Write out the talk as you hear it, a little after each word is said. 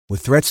With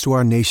threats to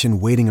our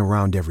nation waiting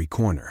around every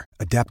corner,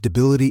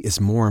 adaptability is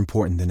more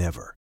important than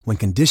ever. When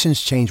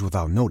conditions change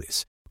without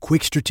notice,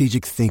 quick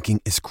strategic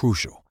thinking is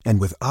crucial.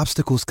 And with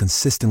obstacles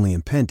consistently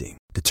impending,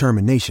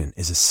 determination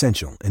is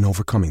essential in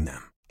overcoming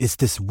them. It's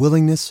this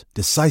willingness,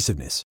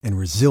 decisiveness, and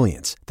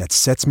resilience that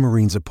sets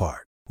Marines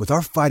apart. With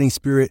our fighting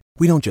spirit,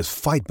 we don't just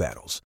fight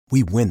battles,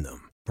 we win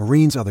them.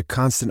 Marines are the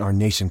constant our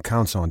nation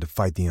counts on to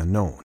fight the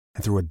unknown.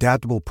 And through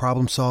adaptable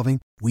problem solving,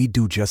 we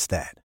do just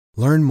that.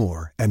 Learn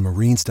more at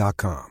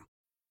marines.com.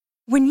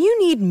 When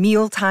you need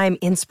mealtime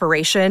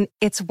inspiration,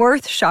 it's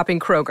worth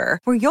shopping Kroger,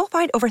 where you'll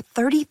find over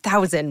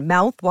 30,000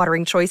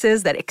 mouth-watering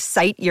choices that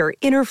excite your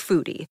inner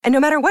foodie. And no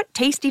matter what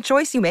tasty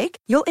choice you make,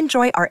 you'll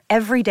enjoy our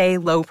everyday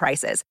low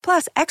prices,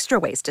 plus extra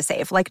ways to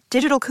save, like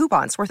digital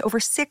coupons worth over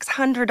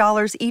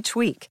 $600 each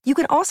week. You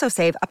can also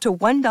save up to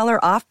 $1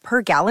 off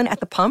per gallon at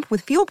the pump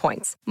with fuel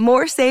points.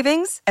 More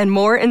savings and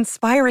more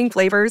inspiring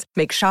flavors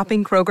make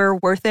shopping Kroger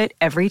worth it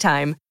every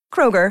time.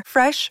 Kroger,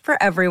 fresh for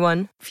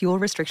everyone. Fuel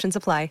restrictions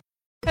apply.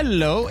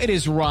 Hello, it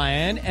is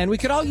Ryan, and we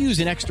could all use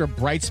an extra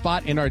bright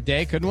spot in our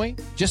day, couldn't we?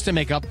 Just to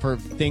make up for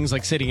things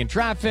like sitting in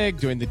traffic,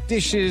 doing the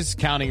dishes,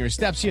 counting your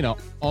steps, you know,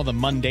 all the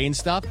mundane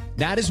stuff.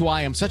 That is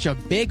why I'm such a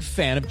big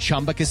fan of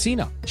Chumba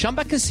Casino.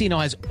 Chumba Casino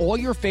has all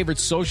your favorite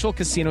social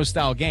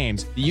casino-style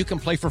games that you can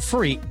play for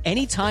free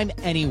anytime,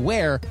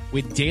 anywhere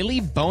with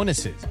daily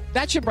bonuses.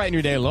 That should brighten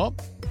your day a little.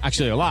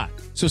 Actually, a lot.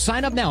 So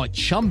sign up now at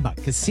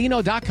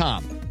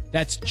ChumbaCasino.com.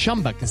 That's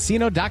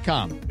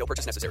ChumbaCasino.com. No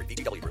purchase necessary.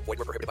 VGW Group. Void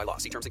where prohibited by law.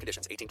 See terms and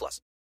conditions. 18+.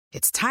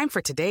 It's time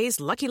for today's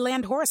Lucky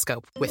Land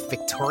horoscope with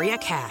Victoria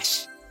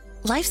Cash.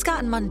 Life's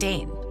gotten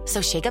mundane, so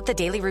shake up the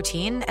daily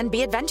routine and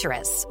be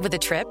adventurous with a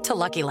trip to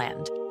Lucky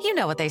Land. You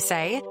know what they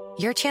say.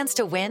 Your chance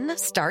to win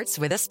starts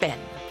with a spin.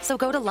 So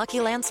go to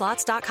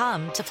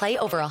LuckyLandSlots.com to play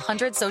over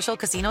 100 social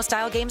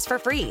casino-style games for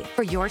free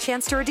for your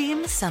chance to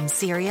redeem some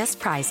serious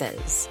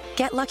prizes.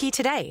 Get lucky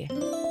today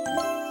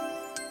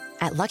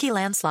at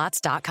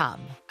LuckyLandSlots.com.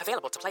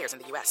 Available to players in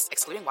the U.S.,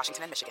 excluding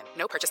Washington and Michigan.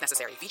 No purchase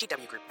necessary.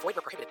 VGW Group. Void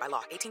where prohibited by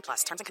law.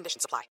 18+. Terms and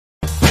conditions apply.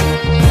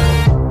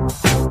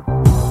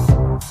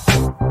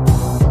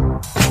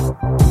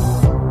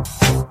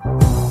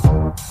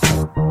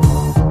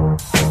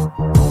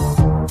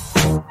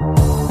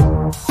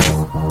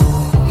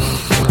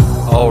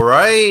 All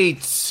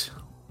right.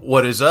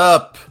 What is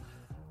up?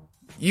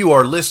 You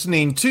are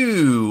listening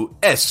to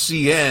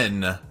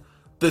SCN,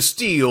 the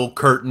Steel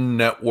Curtain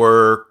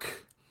Network.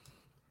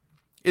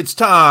 It's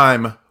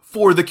time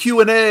for the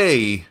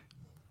Q&A.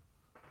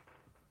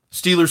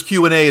 Steelers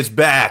Q&A is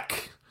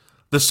back.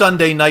 The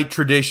Sunday night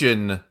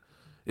tradition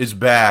is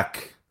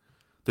back.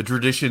 The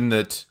tradition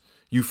that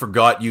you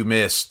forgot you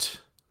missed.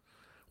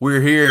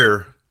 We're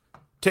here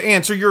to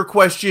answer your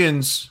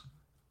questions.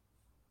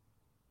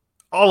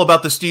 All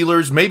about the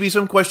Steelers. Maybe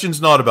some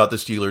questions not about the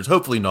Steelers.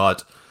 Hopefully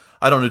not.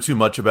 I don't know too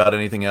much about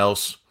anything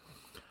else.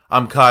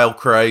 I'm Kyle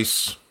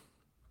Kreis.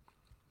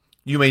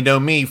 You may know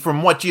me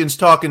from What Yin's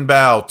Talking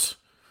About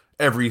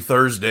every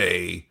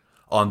Thursday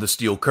on the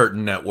Steel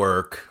Curtain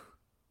Network.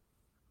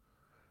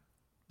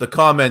 The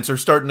comments are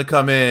starting to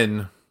come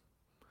in.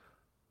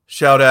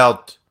 Shout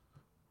out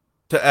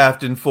to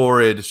Afton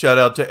Forrid. Shout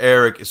out to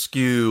Eric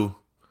Askew.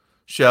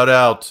 Shout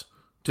out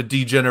to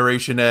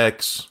D-Generation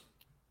X.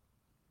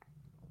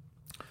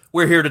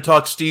 We're here to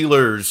talk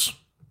Steelers.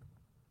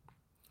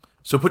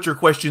 So put your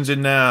questions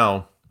in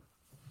now.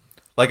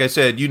 Like I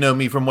said, you know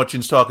me from What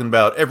Yin's Talking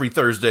About every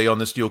Thursday on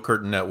the Steel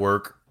Curtain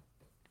Network.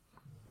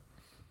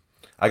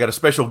 I got a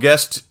special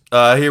guest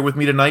here with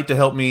me tonight to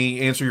help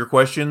me answer your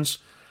questions.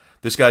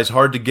 This guy's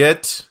hard to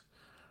get.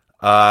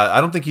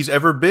 I don't think he's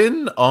ever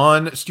been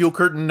on Steel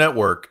Curtain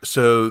Network,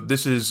 so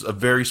this is a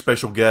very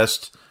special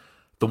guest,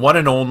 the one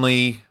and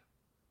only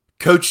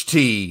Coach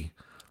T.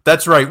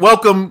 That's right.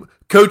 Welcome,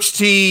 Coach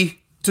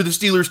T, to the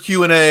Steelers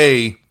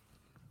Q&A.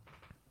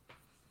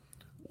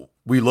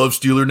 We love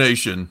Steeler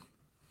Nation.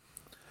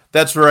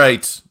 That's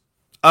right.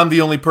 I'm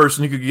the only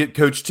person who could get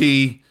Coach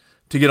T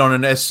to get on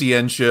an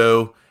SCN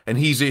show, and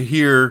he's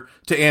here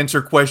to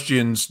answer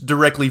questions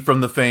directly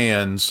from the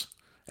fans.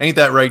 Ain't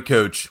that right,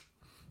 Coach?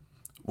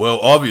 Well,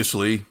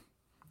 obviously.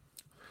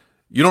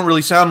 You don't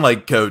really sound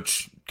like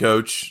Coach.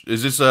 Coach,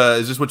 is this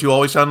what you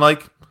always sound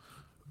like?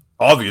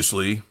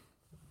 Obviously.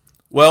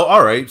 Well,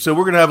 all right. So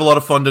we're gonna have a lot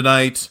of fun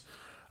tonight.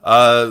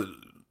 I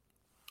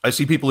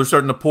see people are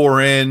starting to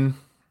pour in.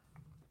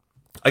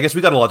 I guess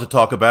we got a lot to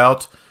talk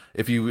about.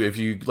 If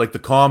you like the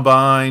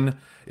combine,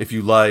 if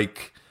you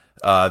like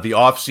the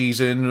off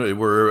season,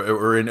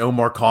 we're in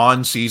Omar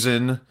Khan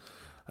season.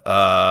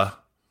 How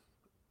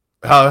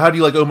do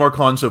you like Omar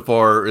Khan so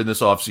far in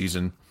this off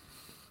season?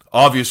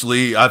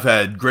 Obviously, I've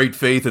had great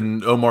faith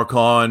in Omar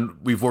Khan.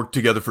 We've worked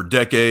together for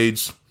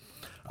decades.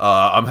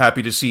 I'm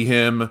happy to see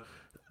him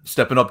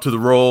stepping up to the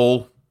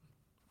role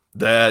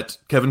that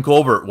Kevin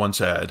Colbert once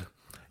had.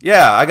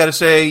 Yeah, I got to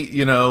say,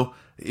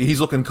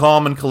 he's looking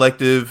calm and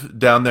collective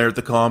down there at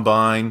the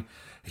combine.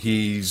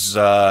 He's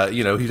had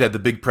the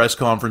big press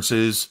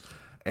conferences.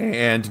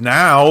 And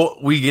now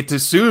we get to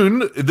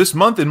this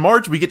month in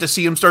March, we get to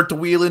see him start to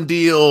wheel and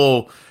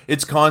deal.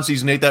 It's con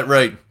season, ain't that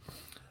right?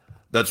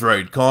 That's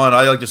right. Con,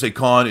 I like to say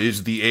Con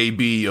is the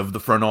AB of the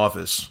front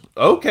office.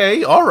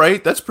 Okay, all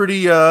right. That's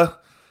pretty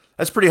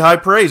high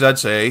praise, I'd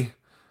say.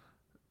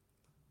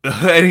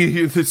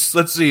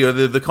 Let's see.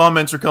 The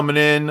comments are coming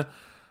in.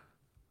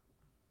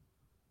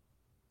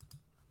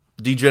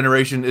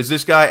 Degeneration. Is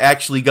this guy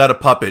actually got a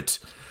puppet?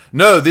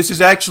 No, this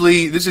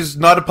is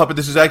not a puppet.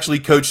 This is actually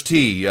Coach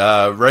T,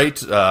 right?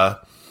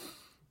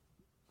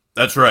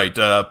 That's right.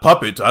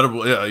 Puppet. I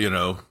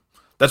don't,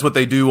 that's what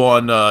they do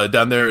on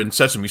down there in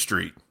Sesame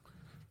Street.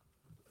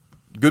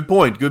 Good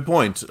point.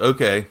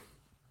 Okay.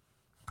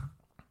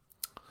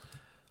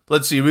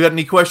 Let's see. We got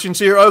any questions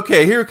here?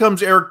 Okay, here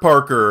comes Eric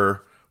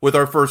Parker with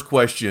our first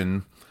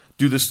question.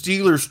 Do the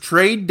Steelers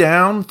trade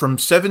down from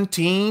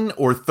 17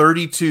 or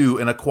 32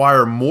 and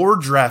acquire more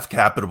draft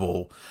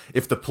capital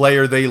if the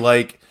player they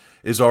like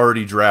is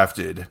already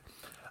drafted?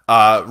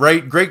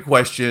 Right, great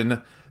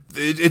question.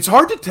 It's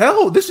hard to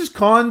tell. This is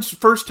Con's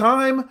first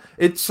time.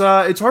 It's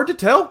hard to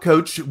tell,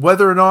 Coach,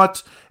 whether or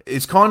not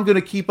is Con going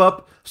to keep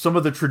up some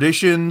of the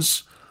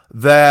traditions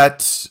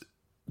that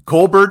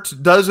Colbert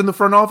does in the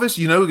front office.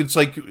 It's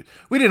like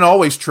we didn't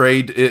always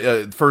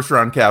trade first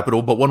round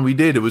capital, but when we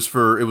did, it was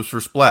for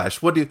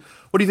splash. What do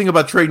you think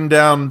about trading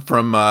down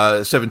from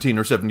 17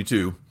 or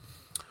 72?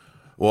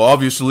 Well,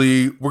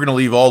 obviously, we're going to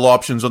leave all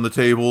options on the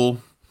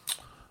table.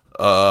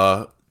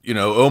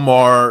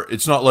 Omar,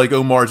 it's not like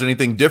Omar's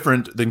anything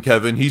different than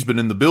Kevin. He's been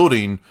in the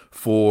building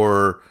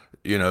for,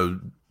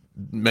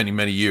 many,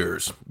 many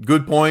years.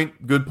 Good point.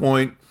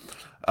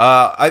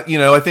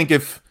 I think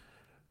if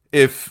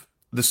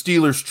the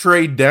Steelers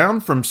trade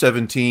down from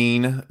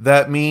 17,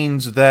 that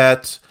means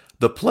that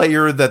the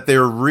player that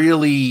they're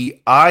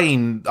really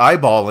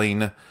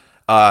eyeballing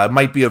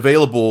might be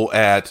available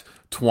at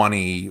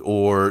 20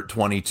 or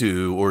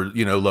 22 or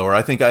lower.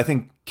 I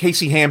think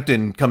Casey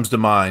Hampton comes to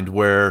mind,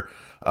 where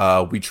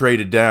we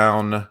traded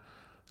down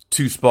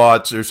 2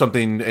 spots or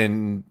something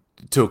and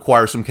to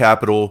acquire some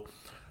capital,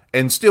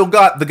 and still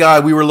got the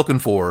guy we were looking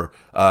for,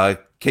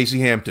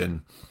 Casey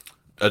Hampton.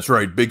 That's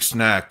right, big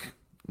snack,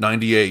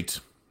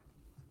 98.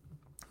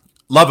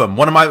 Love him.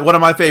 One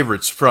of my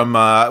favorites from.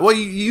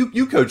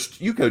 You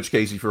coached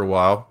Casey for a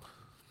while.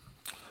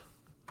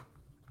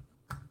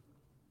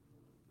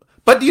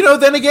 But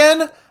then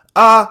again,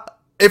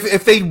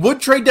 if they would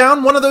trade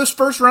down one of those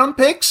first round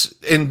picks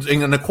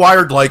and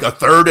acquired like a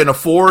third and a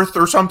fourth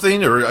or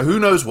something, or who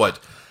knows what,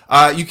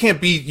 you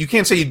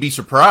can't say you'd be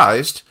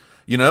surprised.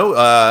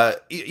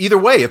 Either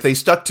way, if they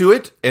stuck to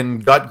it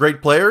and got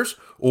great players,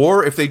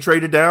 or if they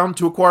traded down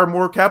to acquire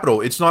more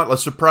capital, it's not a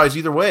surprise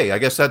either way. I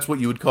guess that's what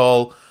you would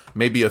call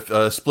maybe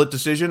a split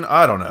decision.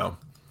 I don't know.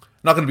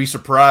 Not going to be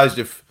surprised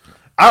if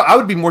I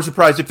would be more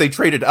surprised if they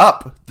traded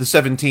up the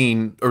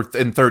 17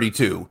 and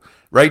 32,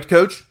 right,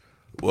 Coach?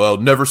 Well,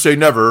 never say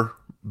never,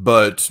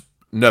 but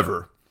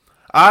never.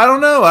 I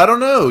don't know. I'm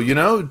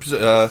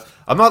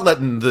not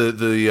letting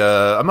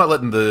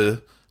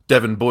the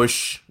Devin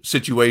Bush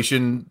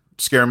situation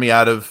scare me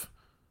out of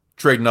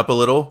trading up a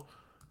little.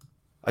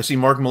 I see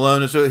Mark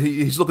Malone.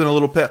 He's looking a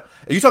little pale.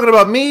 Are you talking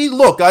about me?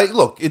 Look.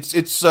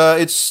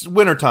 It's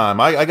wintertime.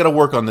 I got to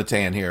work on the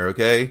tan here.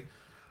 Okay,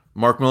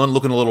 Mark Malone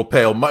looking a little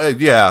pale.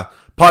 Yeah,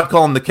 pot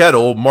calling the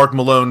kettle. Mark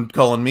Malone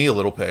calling me a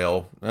little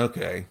pale.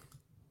 Okay.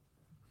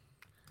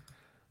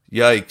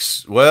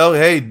 Yikes. Well,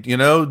 hey,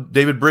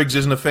 David Briggs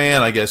isn't a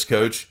fan, I guess,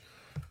 Coach.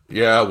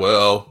 Yeah,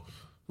 well,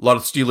 a lot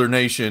of Steeler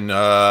Nation.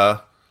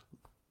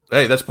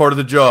 Hey, that's part of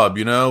the job,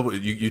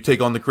 You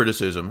take on the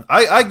criticism.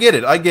 I get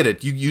it.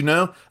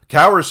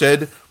 Cowher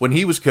said when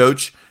he was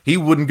coach, he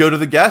wouldn't go to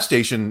the gas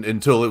station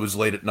until it was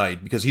late at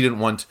night because he didn't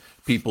want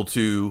people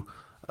to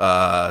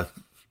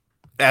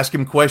ask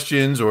him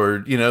questions or,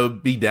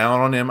 be down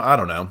on him. I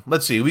don't know.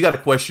 Let's see. We got a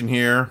question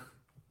here.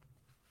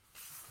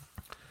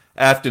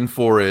 Afton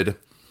Forrid.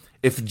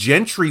 If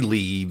Gentry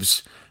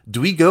leaves,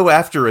 do we go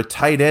after a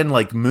tight end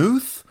like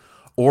Muth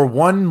or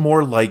one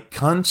more like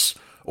Kuntz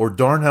or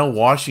Darnell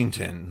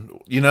Washington?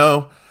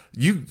 Maybe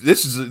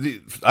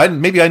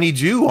I need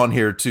you on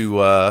here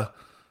to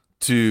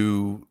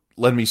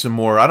lend me some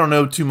more. I don't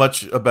know too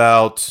much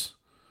about,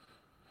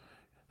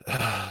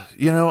 I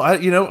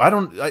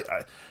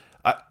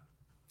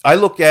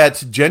look at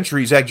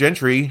Zach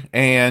Gentry,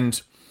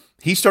 and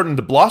he's starting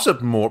to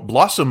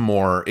blossom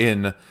more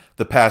in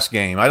the pass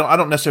game. I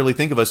don't necessarily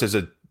think of us as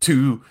a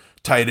 2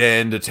 tight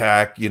end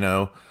attack,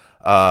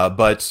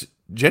 but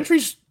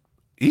Gentry's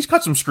he's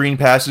got some screen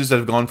passes that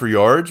have gone for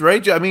yards,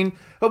 right? I mean,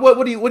 but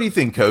what do you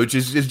think, Coach?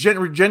 Is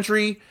Gentry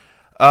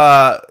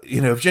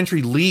if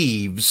Gentry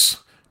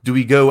leaves, do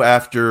we go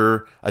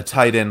after a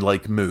tight end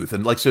like Muth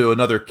and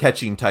another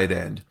catching tight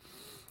end?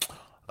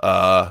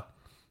 We're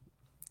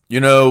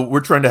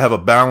trying to have a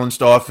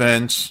balanced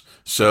offense.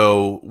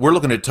 So we're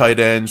looking at tight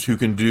ends who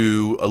can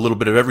do a little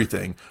bit of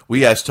everything.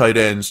 We ask tight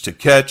ends to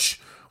catch.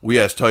 We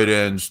ask tight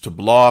ends to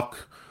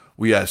block.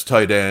 We ask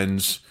tight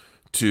ends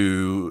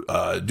to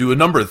do a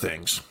number of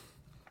things.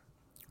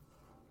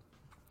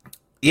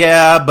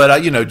 Yeah,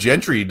 but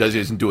Gentry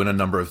isn't doing a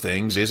number of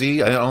things, is he?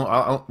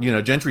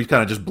 Gentry's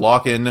kind of just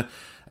blocking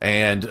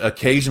and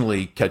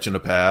occasionally catching a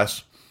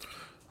pass.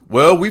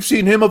 Well, we've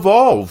seen him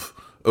evolve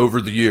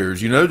over the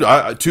years.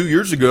 2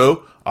 years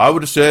ago, I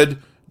would have said,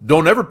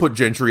 don't ever put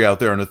Gentry out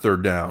there on a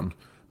third down.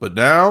 But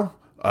now,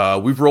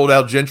 we've rolled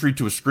out Gentry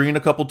to a screen a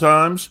couple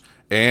times,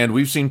 and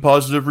we've seen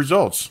positive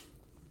results.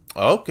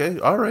 Okay,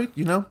 all right,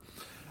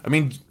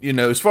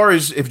 as far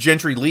as if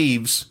Gentry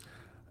leaves,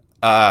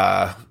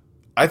 I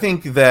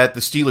think that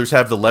the Steelers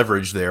have the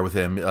leverage there with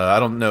him. I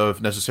don't know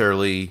if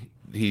necessarily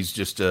he's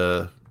just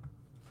going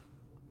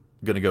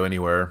to go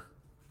anywhere.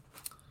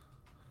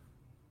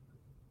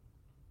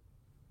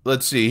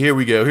 Let's see. Here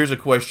we go. Here's a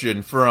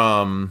question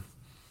from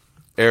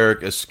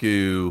Eric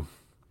Askew.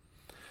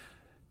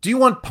 Do you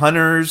want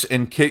punters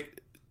and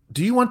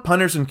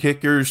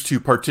kickers to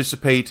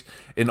participate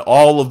in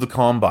all of the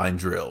combine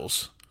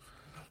drills?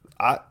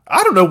 I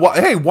don't know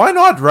why. Hey, why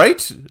not? Right?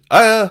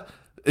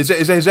 Has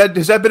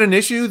that been an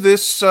issue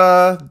this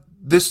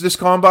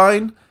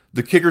combine?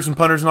 The kickers and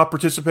punters not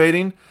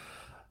participating.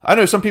 I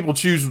know some people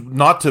choose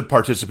not to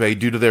participate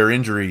due to their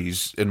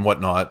injuries and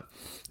whatnot,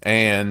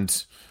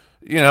 and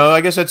I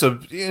guess is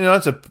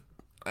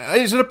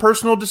it a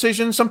personal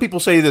decision? Some people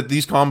say that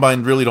these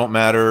combines really don't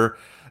matter.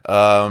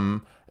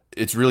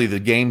 It's really the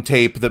game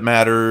tape that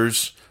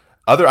matters.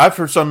 I've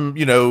heard some,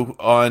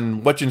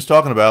 on what Jin's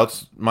talking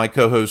about, my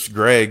co-host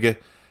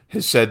Greg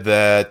has said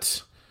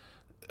that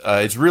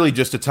it's really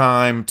just a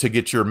time to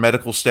get your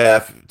medical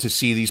staff to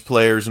see these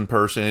players in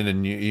person,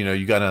 and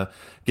you gotta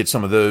get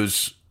some of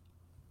those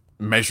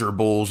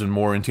measurables and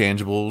more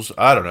intangibles.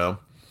 I don't know.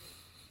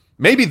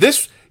 Maybe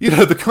this,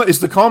 is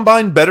the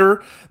combine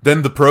better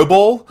than the Pro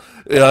Bowl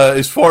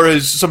as far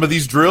as some of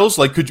these drills?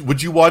 Like,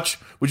 would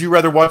you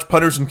rather watch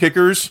punters and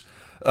kickers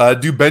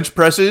do bench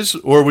presses,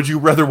 or would you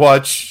rather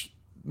watch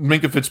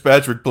Minkah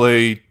Fitzpatrick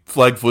play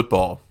flag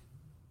football?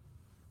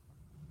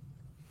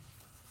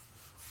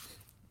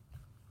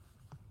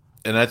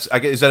 And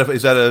is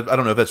that I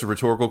don't know if that's a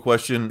rhetorical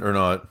question or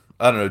not.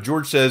 I don't know.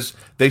 George says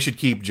they should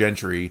keep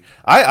Gentry.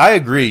 I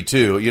agree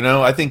too.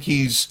 I think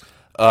he's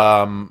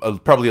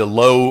probably a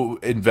low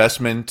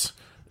investment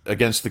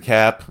against the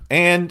cap,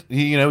 and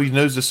he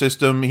knows the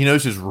system. He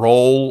knows his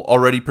role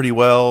already pretty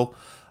well.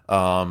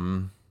 I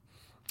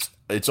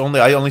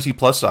only see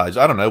plus sides.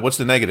 I don't know what's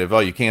the negative. Oh,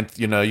 you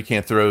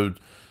can't throw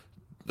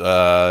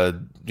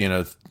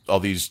all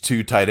these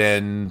 2 tight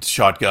end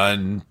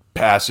shotgun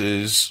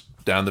passes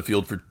down the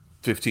field for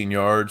 15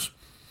 yards.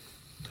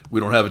 We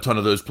don't have a ton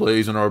of those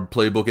plays in our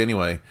playbook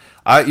anyway.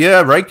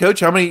 Yeah, right, Coach.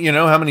 How many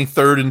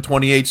 3rd and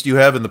 28s do you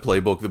have in the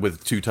playbook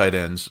with 2 tight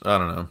ends? I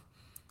don't know.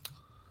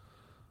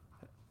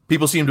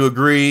 People seem to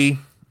agree.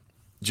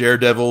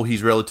 Daredevil,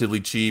 he's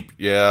relatively cheap.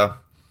 Yeah.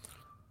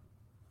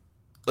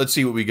 Let's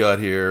see what we got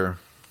here.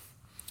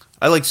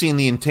 I like seeing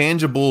the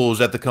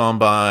intangibles at the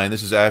combine.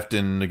 This is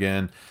Afton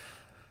again.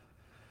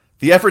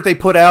 The effort they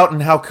put out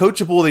and how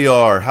coachable they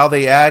are, how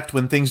they act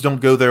when things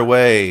don't go their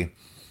way.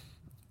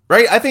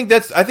 Right? I think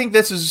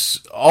this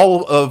is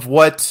all of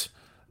what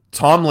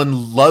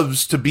Tomlin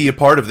loves to be a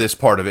part of. This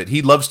part of it,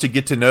 he loves to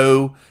get to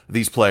know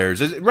these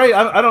players. Right?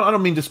 I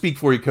don't mean to speak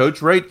for you,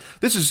 Coach. Right?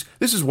 This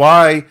is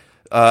why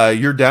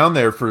you're down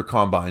there for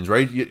combines,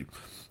 right?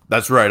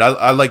 That's right.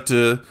 I like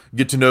to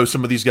get to know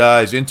some of these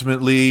guys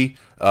intimately.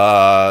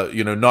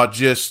 Not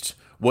just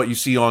what you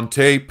see on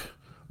tape,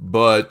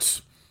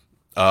 but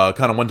kind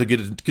of want to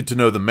get to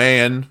know the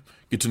man,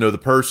 get to know the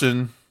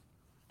person.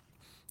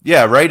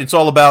 Yeah, right. It's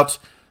all about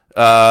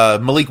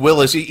Malik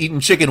Willis eating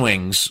chicken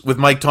wings with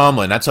Mike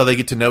Tomlin. That's how they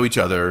get to know each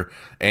other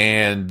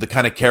and the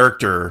kind of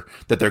character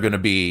that they're going to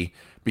be,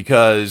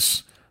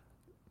 because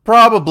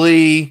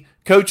probably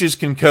coaches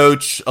can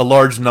coach a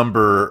large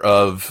number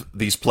of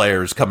these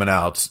players coming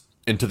out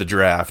into the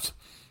draft,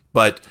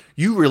 but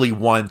you really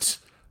want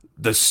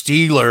the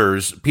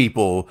Steelers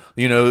people,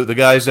 the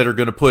guys that are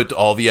going to put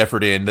all the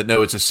effort in, that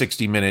know it's a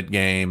 60-minute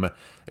game.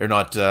 They're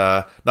not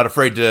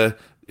afraid to,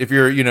 if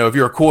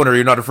you're a corner,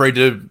 you're not afraid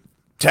to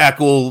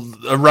tackle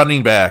a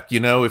running back.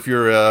 If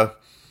you're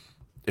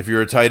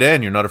a tight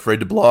end, you're not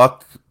afraid to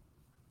block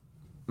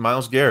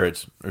Myles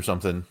Garrett or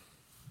something.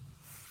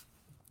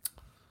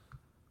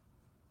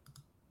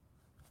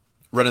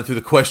 Running through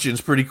the questions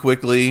pretty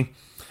quickly.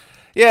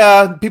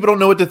 Yeah, people don't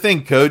know what to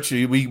think, Coach.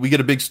 We get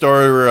a big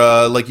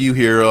star like you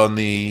here on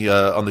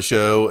the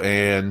show,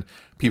 and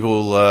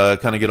people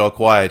kind of get all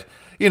quiet.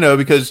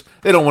 Because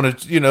they don't want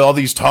to, all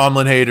these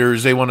Tomlin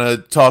haters, they want to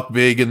talk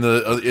big in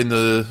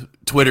the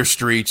Twitter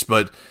streets,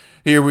 but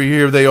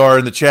here they are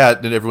in the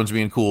chat, and everyone's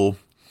being cool.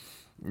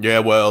 Yeah,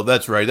 well,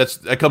 that's right.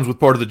 That comes with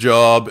part of the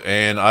job,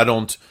 and I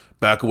don't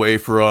back away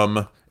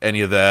from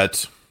any of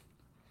that.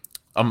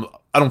 I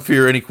don't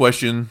fear any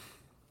question.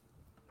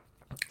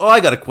 Oh, I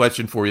got a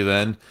question for you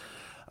then.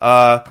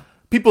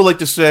 People like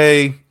to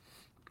say,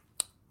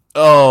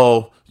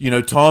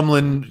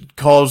 Tomlin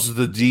calls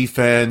the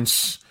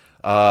defense.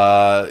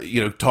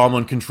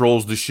 Tomlin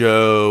controls the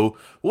show.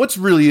 What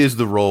really is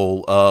the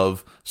role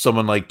of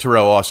someone like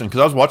Terrell Austin? Because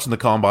I was watching the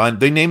combine.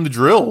 They named the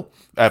drill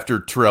after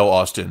Terrell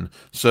Austin.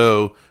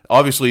 So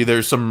obviously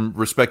there's some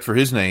respect for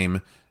his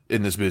name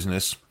in this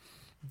business.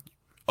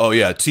 Oh,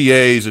 yeah. TA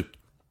is a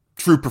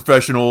true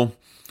professional.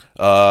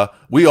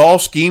 We all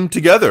scheme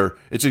together.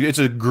 It's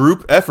a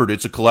group effort.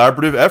 It's a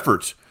collaborative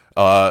effort,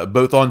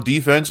 both on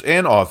defense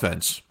and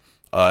offense.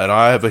 And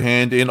I have a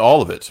hand in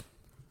all of it.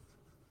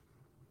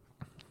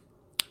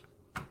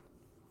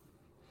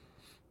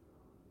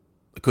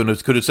 Could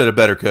have said it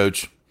better,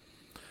 Coach.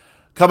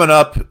 Coming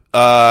up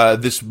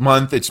this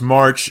month, it's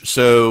March,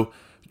 so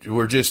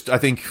I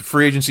think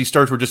free agency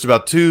starts. We're just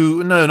about a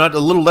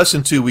little less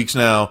than 2 weeks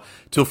now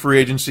till free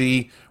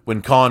agency,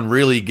 when Con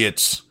really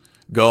gets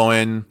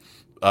going.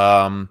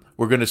 Are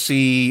we going to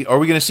see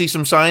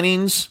some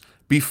signings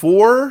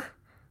before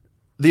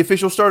the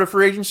official start of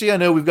free agency? I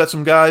know we've got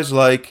some guys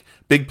like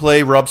big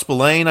play Rob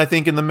Spillane, I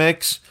think, in the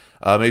mix.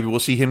 Maybe we'll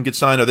see him get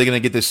signed. Are they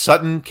going to get this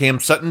Cam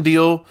Sutton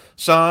deal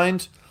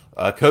signed?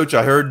 Coach,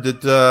 I heard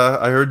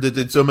that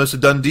it's almost a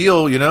done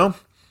deal, you know?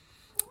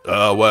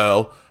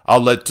 Well,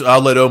 I'll let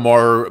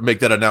Omar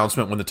make that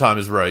announcement when the time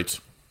is right.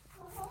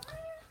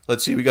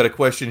 Let's see, we got a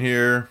question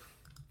here.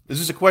 Is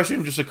this a question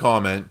or just a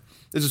comment?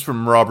 This is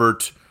from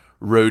Robert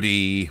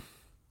Rohde.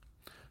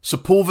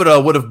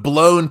 Sepulveda would have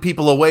blown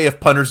people away if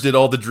punters did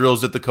all the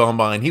drills at the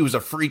combine. He was a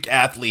freak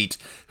athlete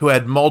who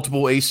had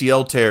multiple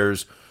ACL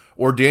tears,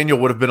 or Daniel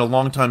would have been a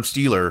longtime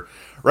Steeler.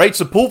 Right?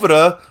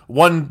 Sepulveda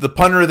won the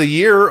Punter of the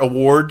Year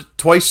award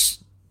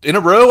twice in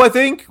a row, I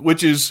think,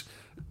 which is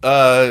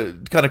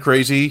kind of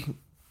crazy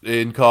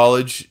in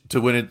college to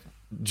win it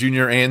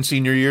junior and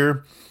senior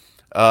year.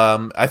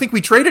 I think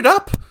we traded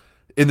up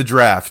in the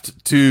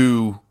draft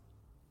to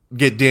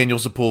get Daniel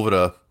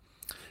Sepulveda.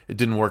 It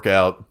didn't work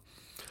out.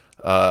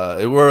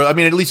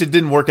 At least it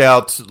didn't work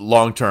out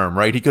long term,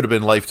 right? He could have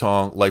been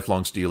lifelong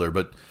Steeler,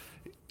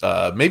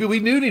 but maybe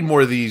we do need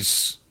more of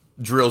these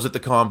drills at the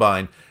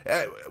combine.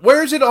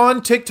 Where is it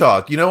on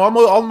TikTok? You know, I'm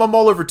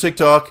all over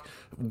TikTok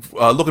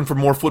looking for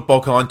more football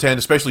content,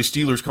 especially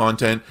Steelers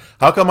content.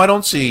 How come I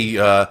don't see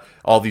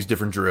all these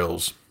different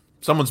drills?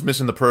 Someone's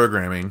missing the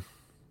programming.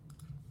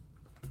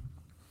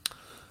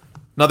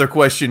 Another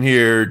question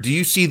here. Do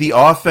you see the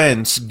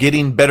offense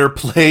getting better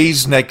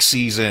plays next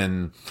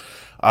season?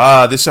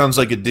 This sounds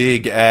like a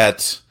dig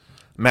at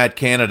Matt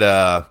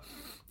Canada.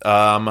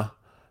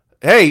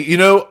 Hey, you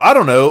know, I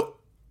don't know.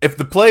 If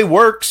the play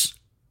works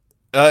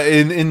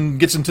and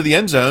gets into the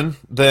end zone,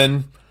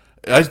 then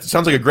it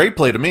sounds like a great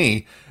play to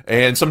me.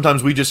 And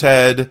sometimes we just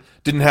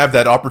didn't have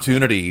that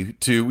opportunity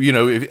to, you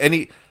know, if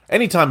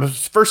anytime,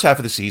 first half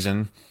of the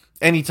season,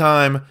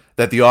 anytime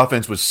that the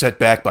offense was set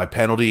back by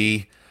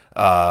penalty,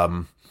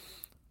 long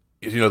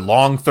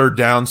third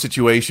down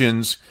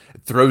situations,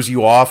 it throws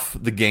you off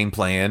the game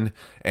plan,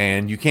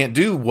 and you can't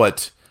do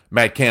what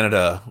Matt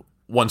Canada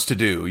wants to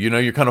do. You know,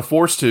 you're kind of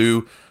forced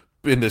to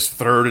in this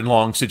third and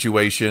long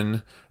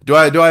situation. Do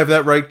I have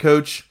that right,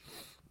 Coach?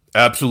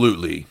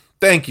 Absolutely.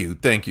 Thank you.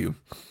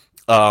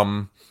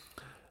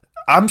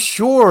 I'm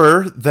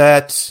sure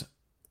that,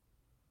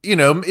 you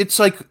know, it's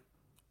like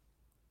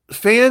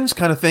fans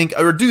kind of think,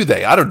 or do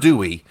they? Do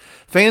we?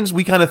 Fans,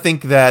 we kind of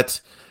think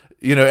that,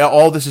 you know,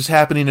 all this is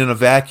happening in a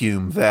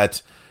vacuum,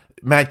 that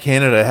Matt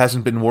Canada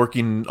hasn't been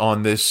working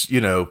on this,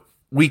 you know,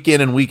 week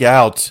in and week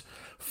out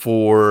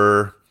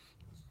for,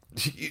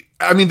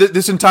 I mean,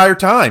 this entire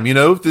time,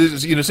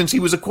 since he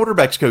was a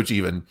quarterback's coach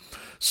even.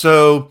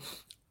 So,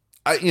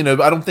 I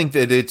don't think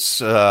that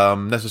it's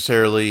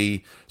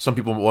necessarily, some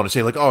people want to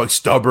say like, oh, it's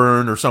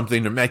stubborn or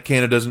something, or Matt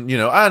Canada doesn't,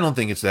 I don't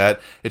think it's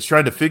that. It's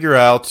trying to figure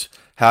out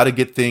how to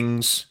get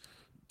things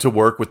to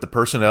work with the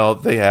personnel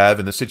they have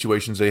and the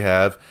situations they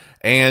have.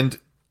 And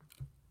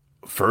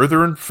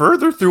further and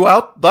further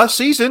throughout last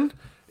season,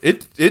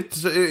 it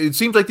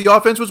seems like the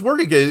offense was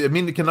working. I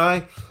mean,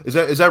 is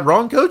that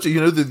wrong, Coach?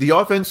 The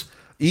offense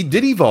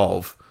did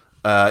evolve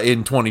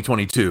in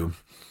 2022.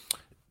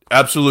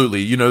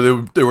 Absolutely.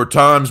 There were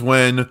times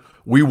when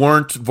we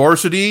weren't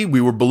varsity, we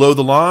were below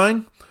the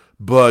line,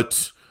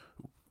 but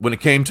when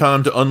it came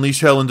time to unleash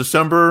hell in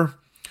December,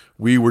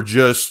 we were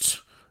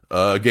just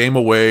a game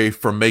away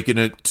from making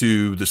it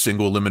to the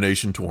single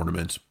elimination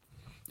tournament.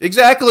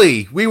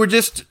 Exactly. We were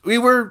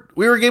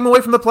a game away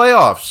from the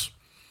playoffs.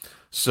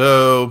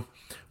 So,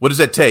 what does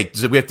that take?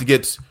 Does we have to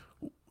get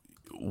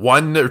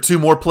one or two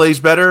more plays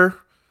better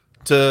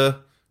to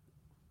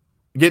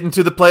get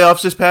into the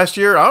playoffs this past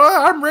year?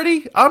 I'm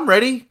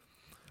ready.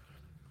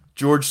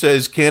 George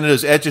says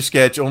Canada's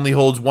Etch-a-Sketch only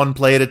holds one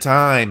play at a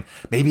time.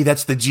 Maybe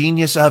that's the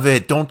genius of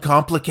it. Don't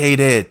complicate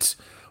it.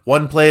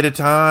 One play at a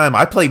time.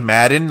 I play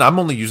Madden. I'm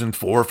only using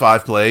 4 or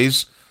 5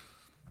 plays.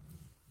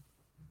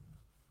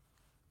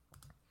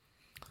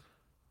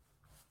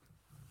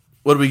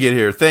 What do we get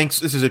here? Thanks.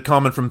 This is a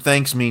comment from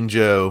Thanks Mean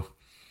Joe.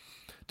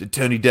 Did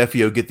Tony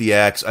Defio get the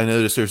axe? I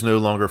noticed there's no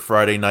longer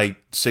Friday night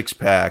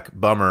 6-pack.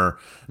 Bummer.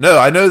 No,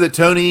 I know that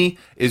Tony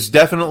is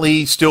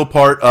definitely still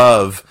part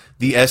of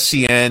the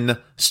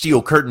SCN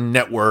Steel Curtain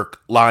Network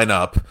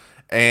lineup.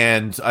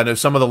 And I know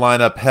some of the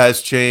lineup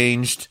has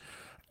changed.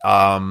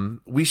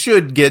 We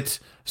should get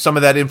some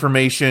of that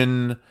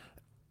information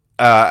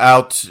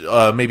out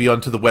maybe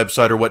onto the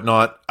website or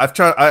whatnot.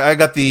 I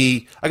got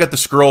the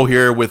scroll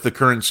here with the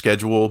current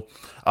schedule.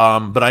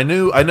 But I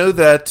know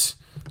that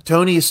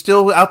Tony is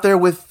still out there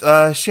with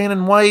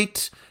Shannon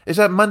White Is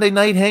that Monday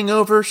Night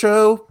Hangover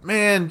show?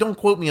 Man, don't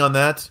quote me on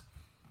that.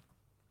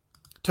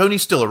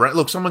 Tony's still around.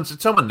 Look, someone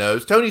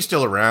knows. Tony's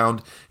still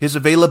around. His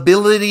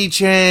availability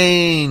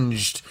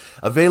changed.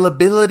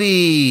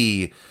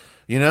 Availability.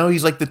 You know,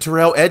 he's like the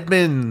Terrell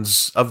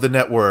Edmonds of the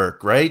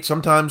network, right?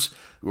 Sometimes,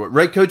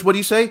 right, Coach, what do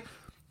you say?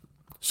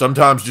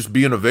 Sometimes just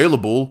being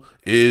available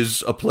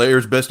is a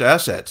player's best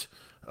asset.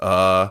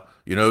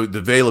 You know,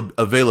 the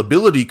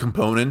availability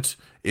component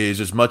is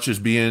as much as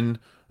being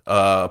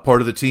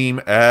part of the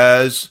team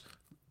as,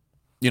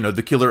 you know,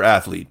 the killer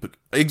athlete.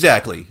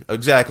 Exactly.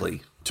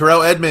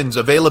 Terrell Edmonds,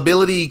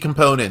 availability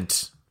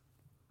component.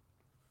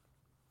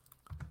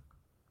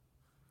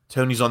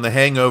 Tony's on the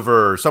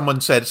hangover. Someone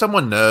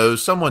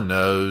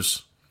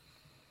knows.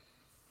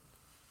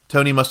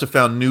 Tony must have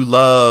found new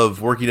love.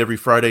 Working every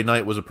Friday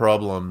night was a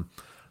problem.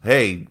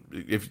 Hey,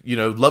 if, you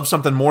know, love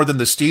something more than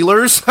the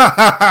Steelers?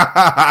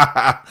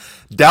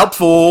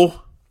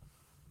 Doubtful.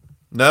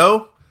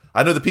 No?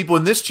 I know the people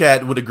in this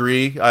chat would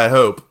agree, I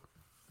hope.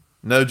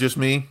 No, just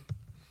me?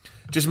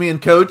 Just me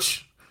and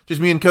Coach? Just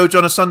me and Coach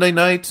on a Sunday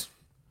night?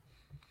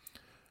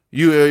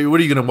 What are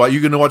you going to watch? You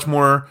going to watch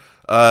more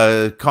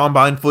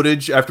Combine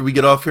footage after we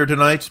get off here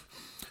tonight?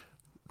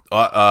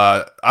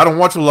 I don't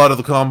watch a lot of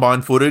the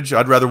Combine footage.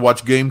 I'd rather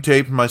watch game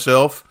tape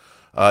myself.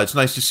 It's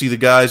nice to see the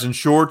guys in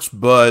shorts,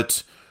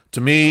 but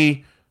to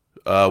me,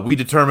 we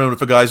determine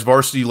if a guy's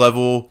varsity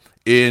level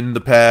in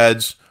the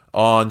pads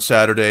on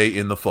Saturday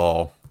in the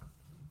fall.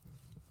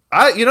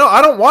 I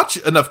don't watch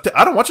enough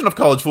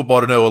college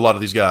football to know a lot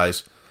of these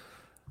guys.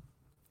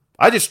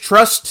 I just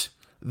trust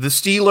the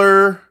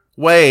Steeler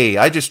way.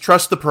 I just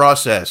trust the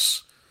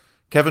process.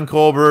 Kevin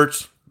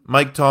Colbert,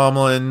 Mike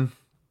Tomlin,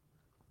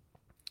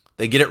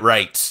 they get it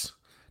right.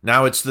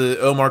 Now it's the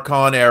Omar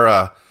Khan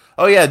era.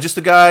 Oh yeah, just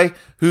the guy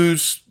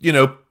who's, you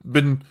know,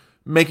 been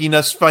making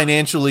us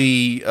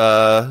financially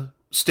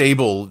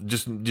stable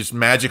just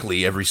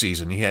magically every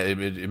season.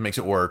 It makes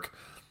it work.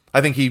 I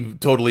think he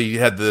totally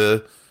had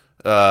the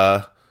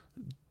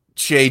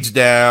shades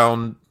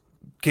down,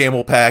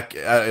 camel pack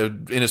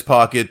in his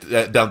pocket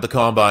down at the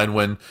Combine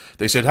when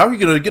they said, how are you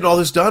going to get all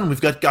this done? We've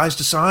got guys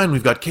to sign.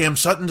 We've got Cam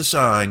Sutton to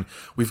sign.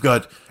 We've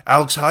got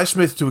Alex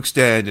Highsmith to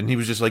extend. And he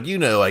was just like, you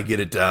know I get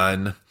it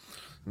done.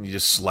 And he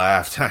just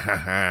laughed. Ha ha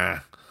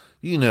ha.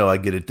 You know I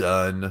get it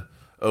done.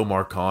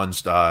 Omar Khan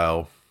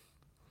style.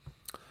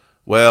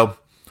 Well,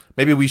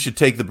 maybe we should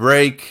take the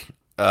break,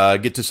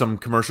 get to some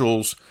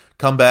commercials,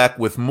 come back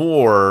with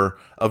more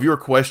of your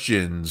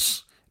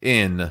questions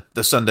in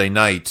the Sunday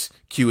night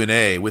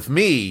Q&A with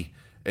me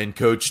and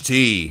Coach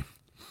T.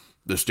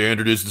 The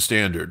standard is the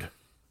standard.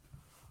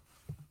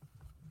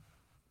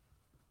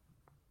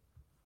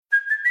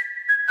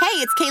 Hey,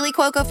 it's Kaylee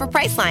Cuoco for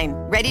Priceline.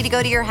 Ready to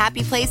go to your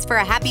happy place for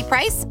a happy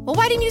price? Well,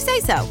 why didn't you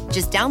say so?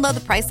 Just download the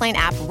Priceline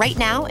app right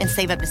now and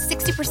save up to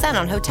 60%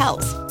 on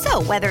hotels.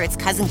 So whether it's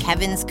Cousin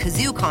Kevin's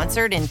Kazoo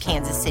Concert in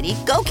Kansas City,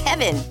 go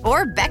Kevin,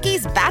 or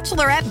Becky's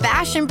Bachelorette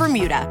Bash in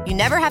Bermuda, you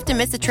never have to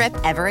miss a trip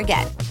ever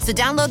again. So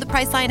download the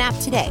Priceline app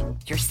today.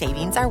 Your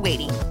savings are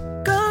waiting.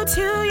 Go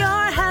to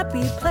your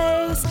happy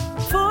place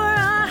for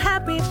a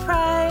happy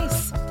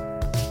price.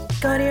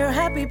 Go to your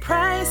happy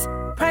price,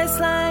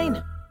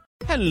 Priceline.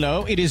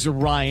 Hello, it is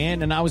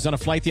Ryan, and I was on a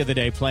flight the other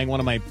day playing one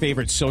of my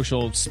favorite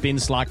social spin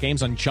slot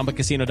games on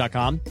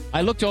ChumbaCasino.com.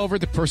 I looked over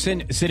at the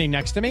person sitting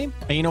next to me,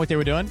 and you know what they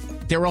were doing?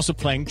 They were also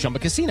playing Chumba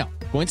Casino.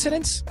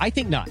 Coincidence? I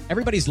think not.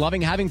 Everybody's loving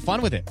having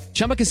fun with it.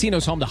 Chumba Casino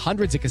is home to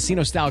hundreds of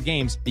casino-style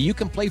games that you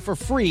can play for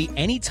free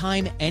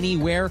anytime,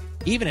 anywhere,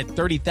 even at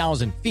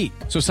 30,000 feet.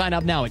 So sign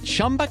up now at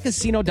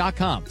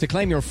ChumbaCasino.com to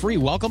claim your free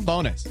welcome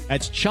bonus.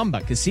 That's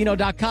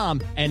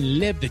ChumbaCasino.com and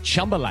live the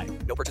Chumba life.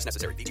 No purchase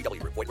necessary. VGW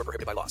Group. Void where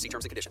prohibited by law. See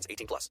terms and conditions.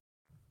 18+.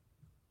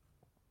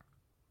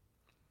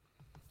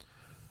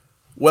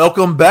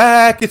 Welcome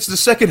back. It's the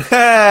second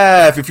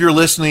half. If you're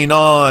listening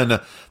on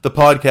the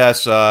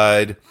podcast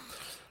side,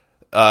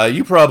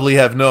 you probably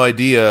have no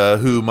idea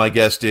who my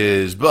guest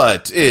is,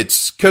 but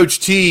it's Coach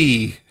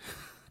T.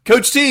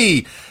 Coach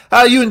T, how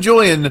are you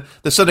enjoying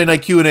the Sunday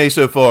night Q&A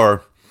so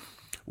far?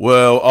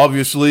 Well,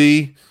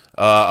 obviously,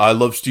 I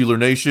love Steeler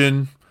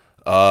Nation.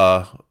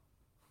 I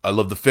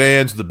love the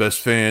fans, the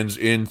best fans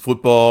in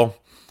football.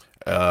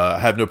 I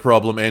have no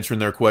problem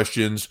answering their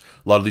questions.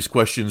 A lot of these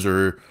questions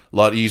are a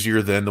lot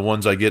easier than the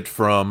ones I get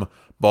from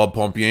Bob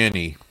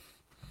Pompiani.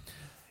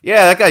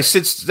 Yeah, that guy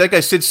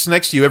sits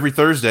next to you every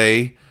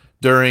Thursday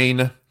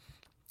during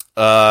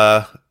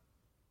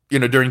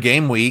during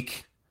game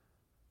week,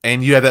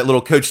 and you have that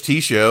little Coach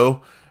T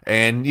show,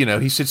 and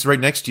he sits right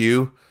next to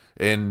you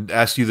and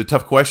asks you the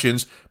tough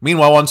questions.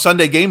 Meanwhile, on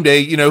Sunday game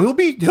day, he'll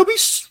be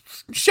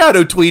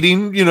shadow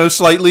tweeting,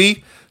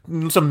 slightly,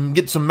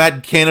 get some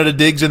Matt Canada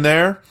digs in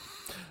there.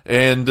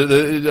 And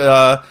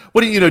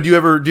what do you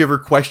ever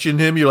question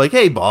him? You're like,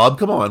 hey Bob,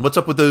 come on, what's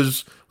up with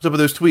those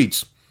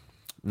tweets?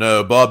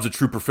 No, Bob's a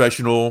true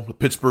professional, a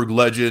Pittsburgh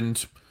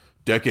legend,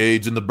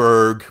 decades in the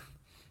Berg.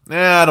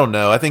 I don't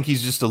know. I think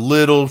he's just a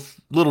little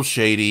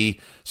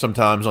shady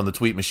sometimes on the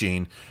tweet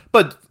machine.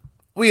 But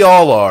we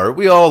all are,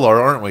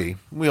 aren't we?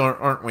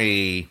 Aren't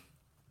we?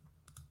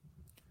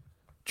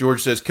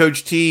 George says,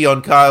 Coach T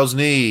on Kyle's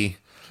knee.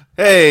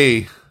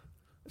 Hey,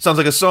 sounds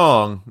like a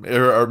song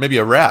or maybe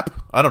a rap.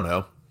 I don't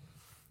know.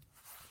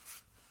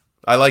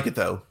 I like it,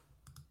 though.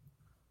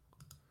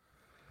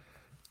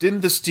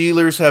 Didn't the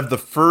Steelers have the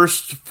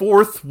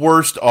fourth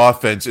worst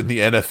offense in the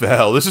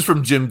NFL? This is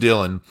from Jim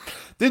Dillon.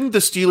 Didn't the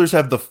Steelers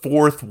have the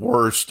fourth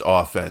worst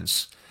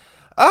offense?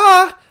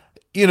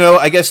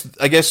 I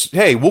guess,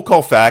 hey, we'll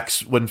call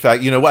facts when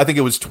fact, I think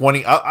it was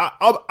 20.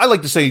 I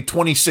like to say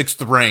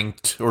 26th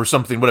ranked or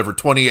something, whatever,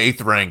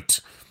 28th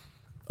ranked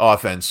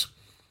offense.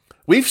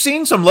 We've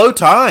seen some low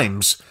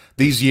times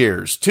these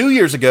years. 2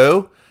 years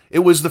ago, it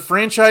was the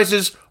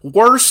franchise's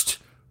worst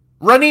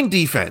running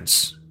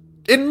defense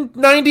in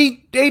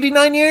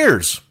 89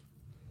 years.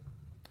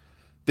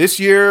 This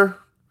year,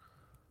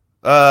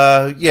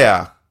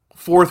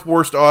 fourth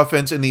worst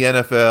offense in the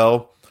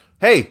NFL.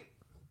 Hey,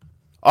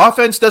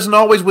 offense doesn't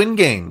always win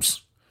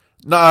games.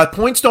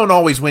 Points don't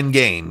always win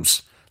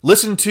games.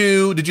 Did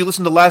you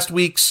listen to last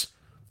week's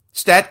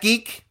Stat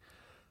Geek?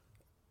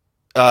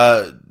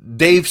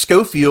 Dave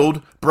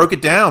Schofield broke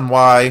it down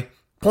why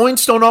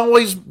points don't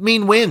always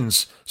mean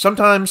wins.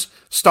 Sometimes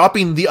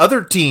stopping the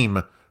other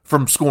team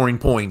from scoring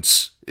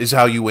points is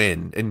how you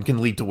win and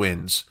can lead to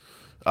wins.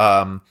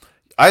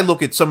 I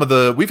look at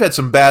we've had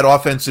some bad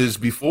offenses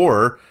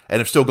before and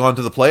have still gone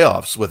to the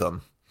playoffs with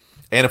them.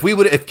 And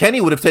if Kenny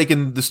would have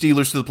taken the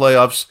Steelers to the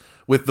playoffs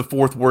with the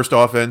fourth worst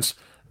offense,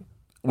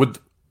 would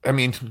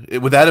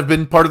that have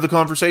been part of the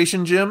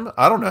conversation, Jim?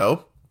 I don't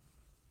know.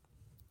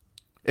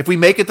 If we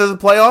make it to the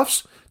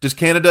playoffs,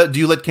 do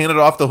you let Canada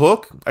off the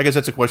hook? I guess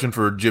that's a question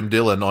for Jim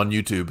Dillon on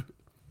YouTube.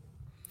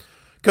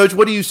 Coach,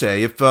 what do you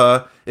say? If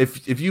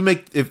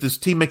this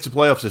team makes the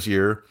playoffs this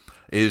year,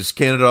 is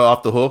Canada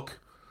off the hook?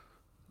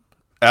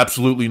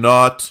 Absolutely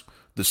not.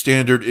 The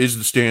standard is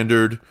the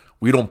standard.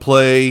 We don't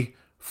play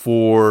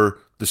for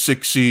the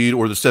 6 seed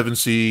or the 7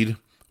 seed.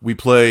 We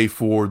play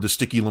for the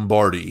Sticky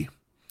Lombardi.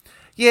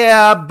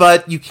 Yeah,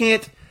 but you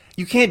can't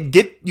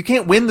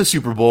win the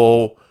Super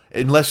Bowl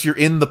unless you're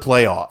in the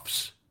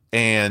playoffs.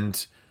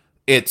 And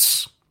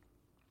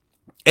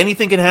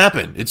anything can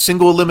happen. It's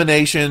single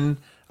elimination.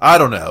 I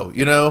don't know,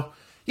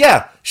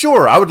 Yeah,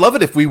 sure, I would love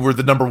it if we were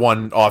the number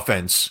one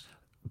offense.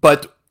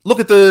 But look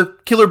at the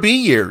Killer B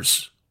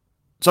years.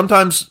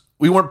 Sometimes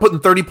we weren't putting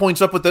 30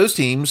 points up with those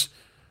teams.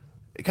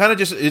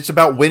 It's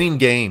about winning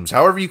games,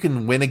 however you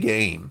can win a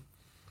game.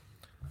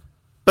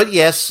 But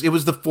yes, it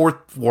was the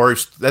fourth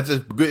worst.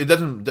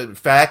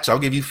 Facts, I'll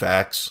give you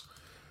facts.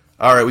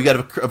 All right, we got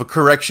a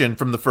correction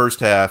from the first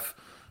half.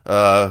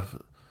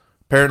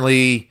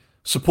 Apparently,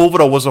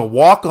 Sepulveda was a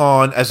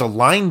walk-on as a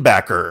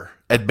linebacker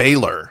at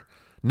Baylor.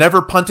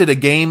 Never punted a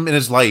game in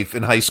his life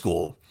in high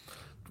school.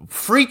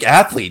 Freak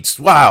athletes.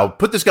 Wow,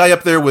 put this guy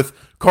up there with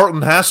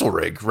Carlton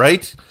Hasselrig,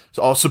 right?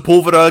 So,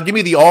 Sepulveda, give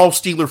me the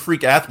all-Steeler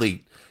freak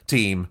athlete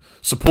team.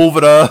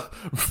 Sepulveda,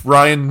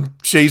 Ryan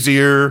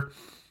Shazier,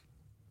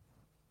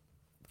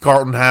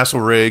 Carlton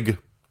Hasselrig,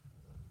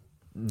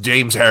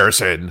 James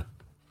Harrison.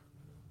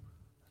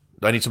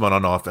 I need someone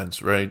on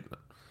offense, right?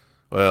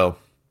 Well,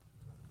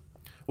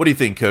 what do you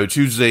think, Coach?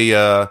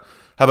 How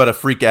about a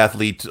freak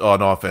athlete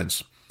on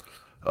offense?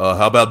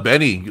 How about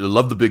Benny? You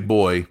love the big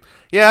boy.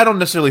 Yeah, I don't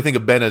necessarily think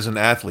of Ben as an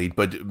athlete,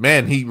 but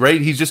man,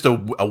 he's just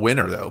a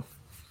winner, though.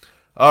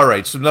 All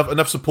right, so enough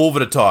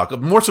Sepulveda talk.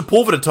 More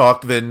Sepulveda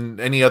talk than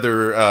any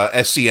other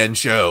SCN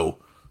show.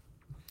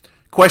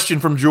 Question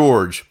from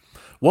George.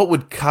 What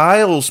would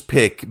Kyle's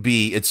pick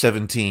be at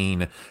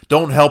 17?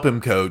 Don't help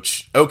him,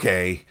 Coach.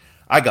 Okay,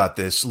 I got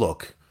this.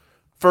 Look,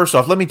 first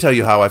off, let me tell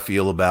you how I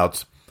feel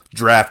about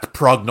draft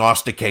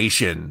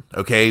prognostication.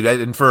 Okay,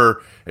 and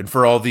for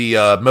all the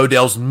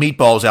Modell's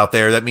meatballs out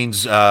there, that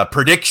means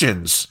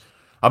predictions.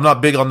 I'm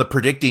not big on the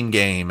predicting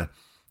game.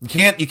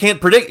 You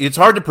can't predict. It's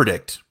hard to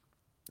predict.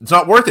 It's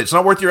not worth it. It's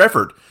not worth your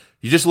effort.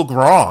 You just look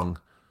wrong.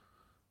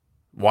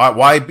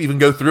 Why even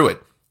go through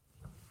it?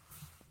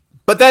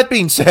 But that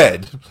being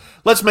said,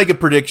 let's make a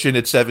prediction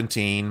at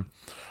 17.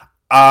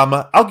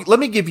 Let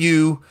me give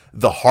you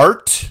the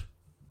heart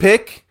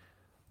pick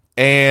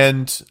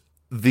and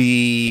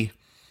the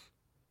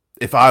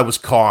if I was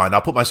Khan.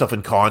 I'll put myself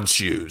in Khan's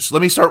shoes.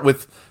 Let me start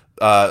with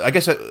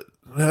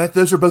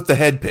those are both the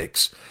head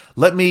picks.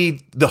 I'll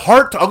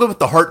go with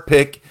the heart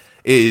pick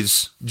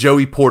is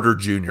Joey Porter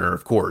Jr.,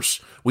 of course.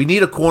 We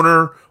need a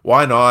corner.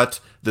 Why not?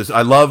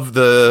 I love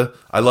the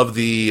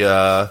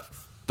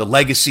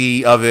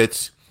legacy of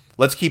it.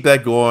 Let's keep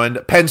that going.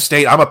 Penn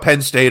State. I'm a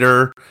Penn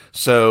Stater,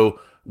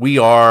 so we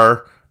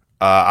are.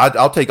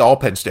 I'll take all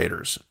Penn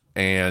Staters.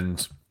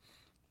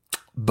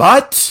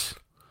 But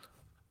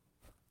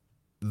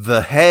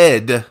the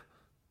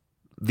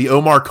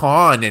Omar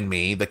Khan in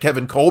me, the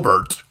Kevin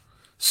Colbert,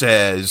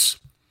 says,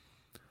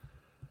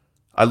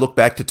 I look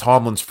back to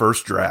Tomlin's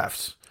first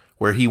draft,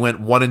 where he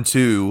went 1 and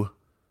 2,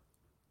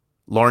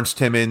 Lawrence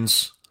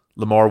Timmons,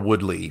 Lamar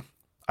Woodley.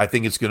 I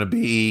think it's going to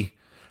be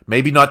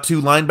maybe not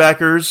 2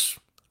 linebackers,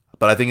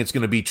 but I think it's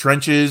going to be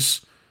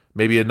trenches,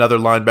 maybe another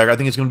linebacker. I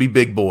think it's going to be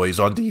big boys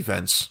on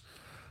defense.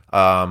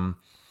 What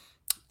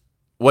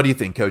do you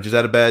think, Coach? Is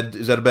that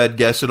a bad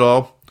guess at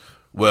all?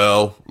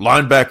 Well,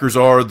 linebackers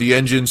are the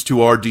engines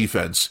to our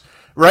defense,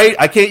 right?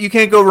 You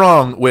can't go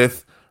wrong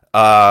with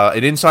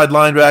an inside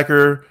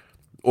linebacker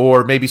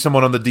or maybe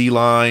someone on the D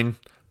line,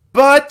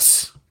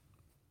 but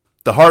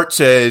the heart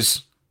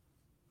says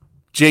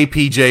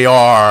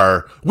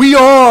JPJR. We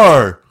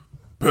are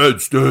Penn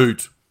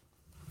State.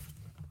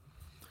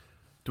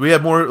 Do we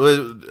have more?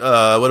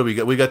 What do we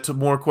got? We got some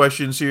more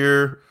questions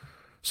here.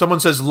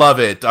 Someone says love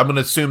it. I'm going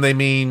to assume they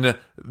mean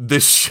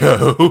this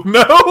show.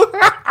 No?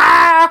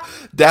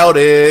 Doubt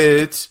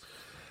it.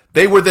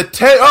 They were the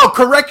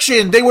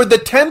correction. They were the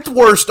 10th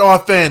worst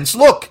offense.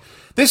 Look,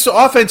 this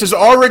offense is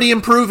already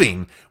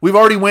improving. We've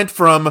already went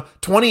from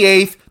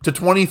 28th to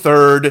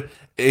 23rd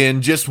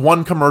in just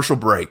one commercial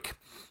break.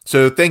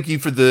 So thank you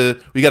for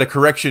we got a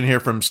correction here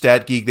from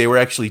Stat Geek. They were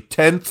actually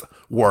 10th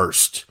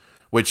worst,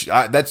 which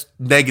that's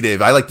negative.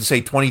 I like to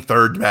say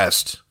 23rd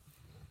best.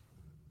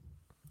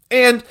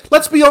 And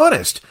let's be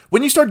honest,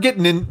 when you start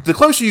getting in, the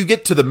closer you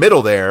get to the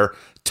middle there,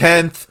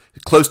 10th,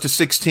 close to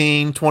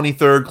 16,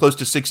 23rd, close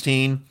to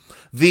 16,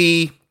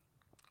 the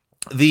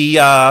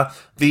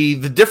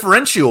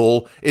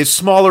differential is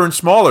smaller and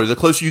smaller the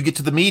closer you get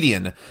to the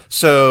median.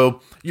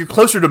 So you're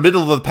closer to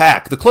middle of the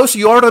pack. The closer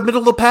you are to middle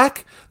of the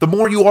pack, the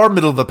more you are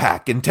middle of the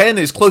pack. And 10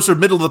 is closer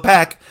middle of the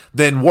pack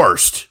than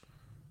worst.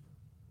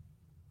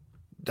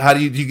 How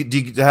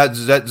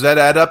does that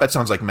add up? That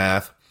sounds like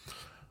math.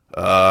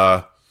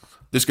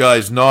 This guy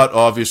is not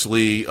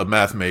obviously a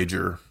math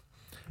major.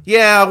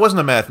 Yeah, I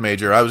wasn't a math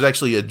major. I was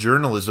actually a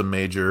journalism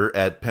major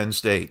at Penn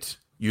State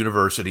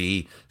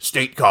University,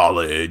 State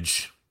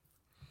College.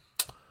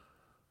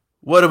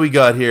 What do we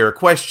got here? A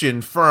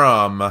question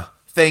from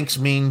Thanks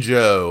Mean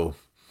Joe.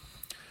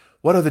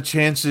 What are the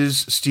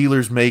chances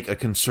Steelers make a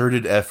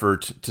concerted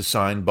effort to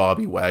sign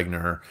Bobby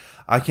Wagner?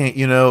 I can't,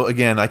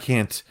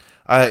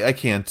 I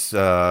can't,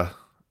 I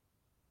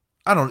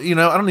don't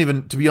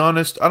even, to be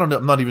honest, I don't know,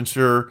 I'm not even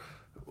sure.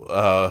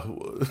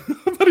 I'm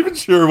not even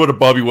sure what a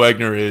Bobby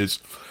Wagner is.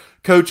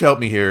 Coach, help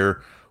me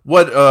here.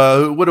 What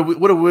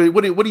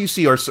do you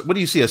see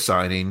us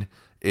signing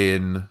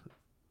in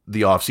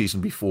the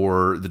offseason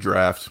before the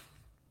draft?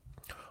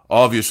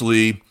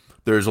 Obviously,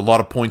 there's a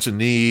lot of points in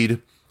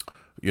need.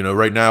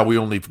 Right now we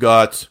only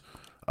got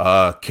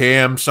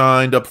Cam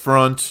signed up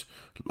front,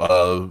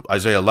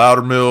 Isaiah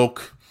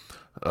Loudermilk,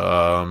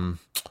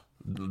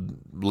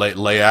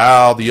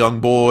 Leal, the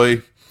young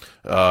boy.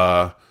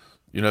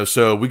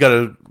 So we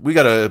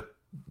gotta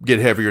get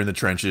heavier in the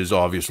trenches,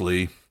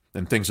 obviously,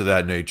 and things of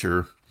that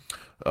nature.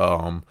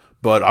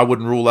 But I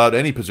wouldn't rule out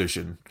any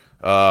position,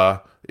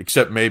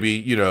 except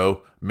maybe,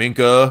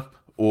 Minka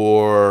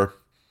or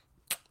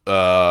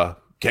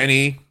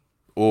Kenny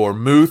or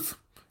Muth.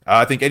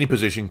 I think any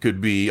position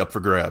could be up for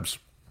grabs.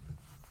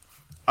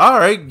 All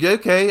right,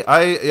 okay.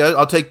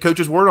 I'll take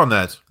Coach's word on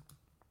that.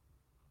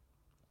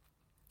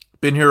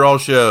 Been here all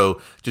show,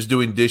 just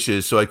doing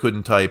dishes, so I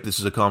couldn't type. This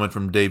is a comment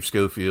from Dave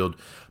Schofield.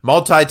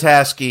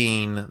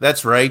 Multitasking.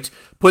 That's right.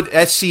 Put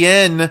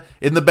SCN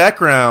in the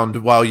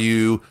background while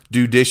you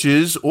do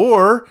dishes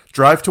or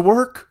drive to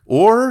work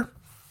or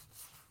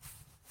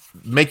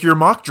make your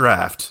mock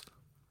draft.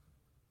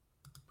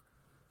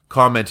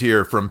 Comment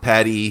here from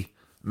Patty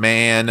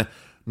Mann.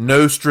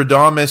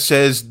 Nostradamus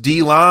says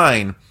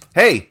D-line.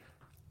 Hey,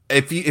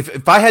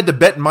 if I had to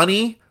bet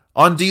money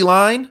on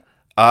D-line,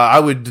 I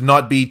would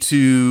not be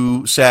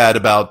too sad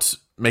about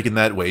making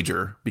that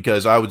wager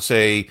because I would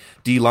say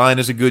D-line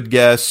is a good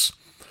guess.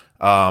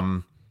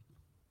 Linebacker,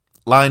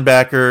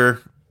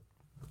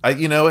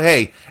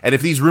 hey, and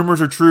if these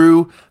rumors are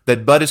true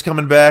that Bud is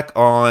coming back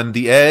on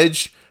the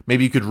edge,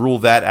 maybe you could rule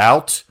that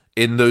out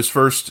in those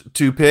first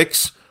two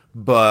picks.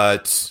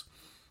 But,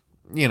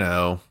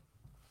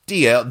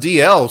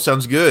 DL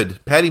sounds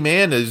good. Patty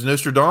Mann is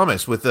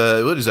Nostradamus with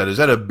what is that? Is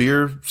that a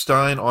beer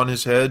stein on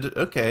his head?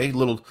 Okay,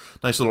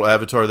 nice little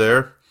avatar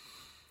there.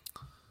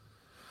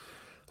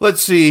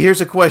 Let's see.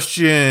 Here's a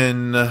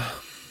question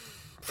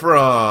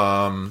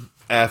from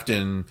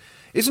Afton.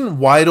 Isn't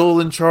Weidel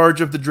in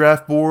charge of the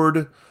draft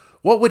board?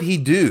 What would he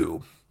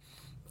do?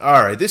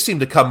 All right, this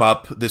seemed to come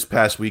up this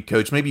past week,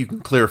 Coach. Maybe you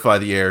can clarify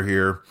the air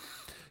here.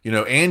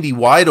 Andy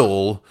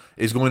Weidel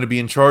is going to be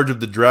in charge of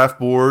the draft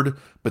board,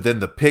 but then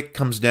the pick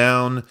comes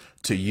down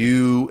to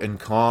you and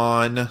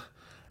Con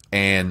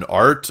and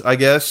Art, I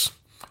guess.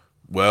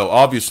 Well,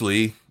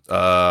 obviously,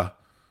 those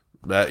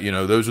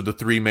are the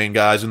three main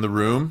guys in the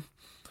room.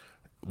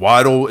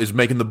 Weidel is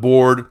making the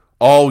board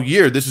all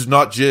year. This is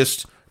not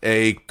just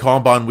a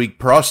Combine Week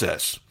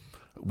process.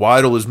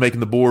 Weidel is making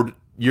the board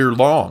year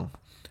long,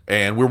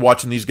 and we're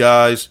watching these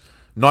guys,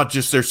 not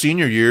just their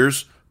senior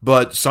years,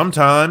 but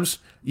sometimes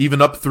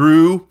even up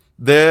through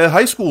the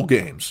high school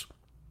games.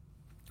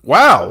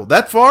 Wow,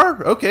 that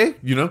far? Okay.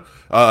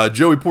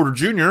 Joey Porter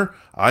Jr.,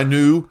 I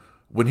knew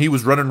when he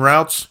was running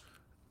routes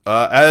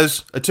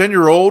as a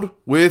 10-year-old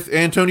with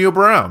Antonio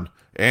Brown.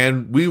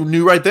 And we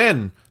knew right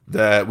then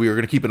that we were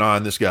going to keep an eye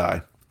on this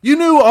guy. You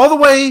knew all the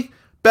way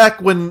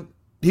back when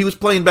he was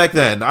playing back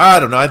then. I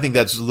don't know. I think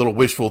that's a little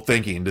wishful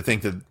thinking to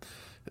think that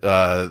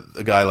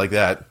a guy like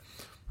that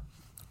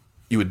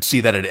you would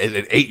see that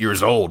at 8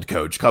 years old,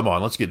 coach. Come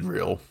on, let's get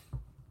real.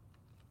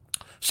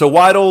 So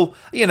Weidl,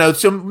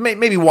 so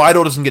maybe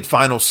Weidl doesn't get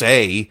final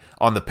say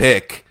on the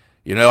pick,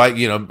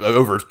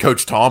 over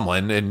Coach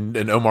Tomlin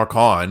and Omar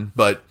Khan,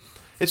 but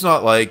it's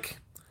not like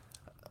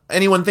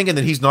anyone thinking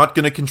that he's not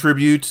going to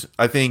contribute,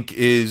 I think,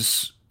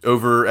 is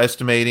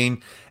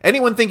overestimating.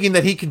 Anyone thinking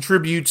that he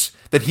contributes,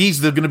 that he's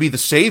going to be the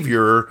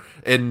savior,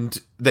 and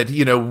that,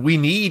 we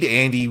need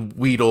Andy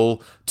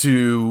Weidl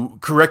to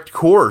correct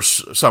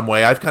course some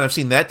way. I've kind of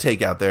seen that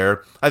take out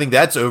there. I think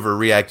that's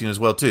overreacting as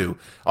well, too.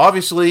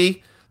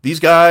 Obviously, these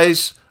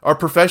guys are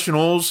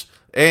professionals,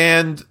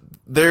 and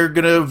they're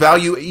going to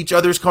value each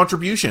other's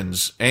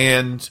contributions,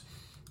 and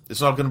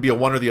it's not going to be a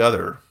one or the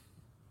other.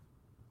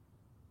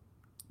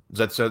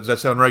 Does that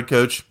sound right,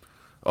 Coach?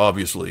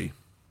 Obviously.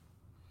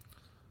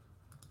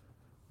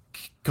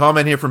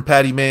 Comment here from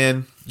Patty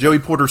Man. Joey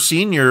Porter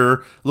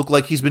Sr. looked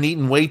like he's been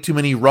eating way too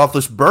many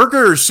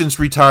Roethlisbergers since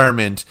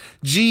retirement.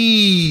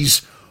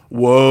 Jeez.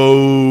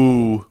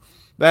 Whoa.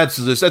 That's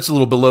a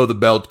little below the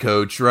belt,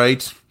 Coach,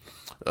 right?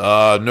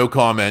 No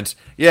comment.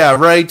 Yeah,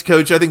 right,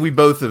 Coach. I think we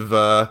both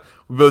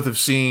have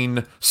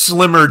seen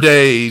slimmer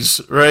days,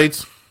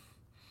 right?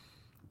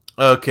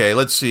 Okay,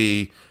 let's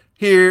see.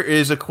 Here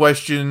is a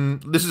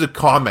question. This is a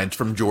comment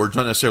from George,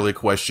 not necessarily a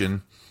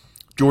question.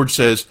 George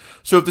says,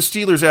 so if the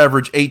Steelers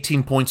average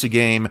 18 points a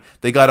game,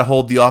 they got to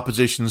hold the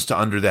oppositions to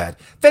under that.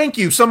 Thank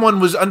you. Someone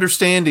was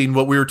understanding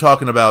what we were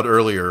talking about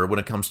earlier when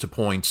it comes to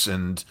points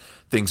and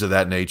things of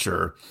that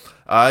nature.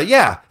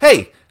 Yeah.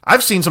 Hey,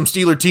 I've seen some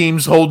Steeler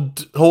teams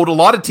hold a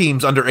lot of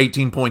teams under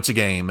 18 points a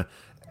game.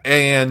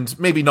 And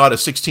maybe not a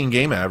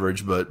 16-game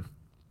average, but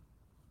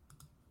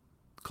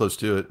close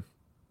to it.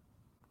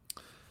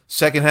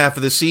 Second half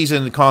of the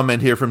season,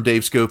 comment here from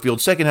Dave Schofield.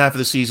 Second half of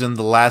the season,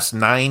 the last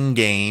 9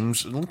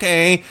 games.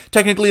 Okay,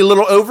 technically a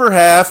little over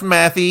half,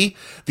 Matthew.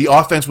 The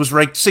offense was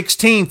ranked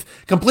 16th,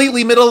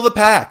 completely middle of the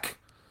pack.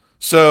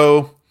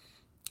 So,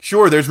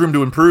 sure, there's room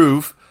to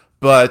improve,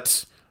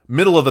 but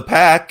middle of the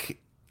pack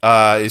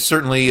is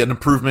certainly an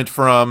improvement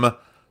from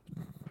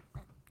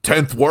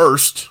 10th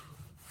worst.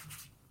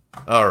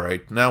 All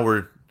right, now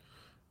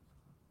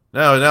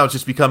it's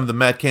just become the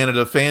Matt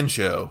Canada fan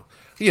show.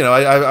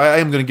 I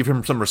am going to give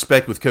him some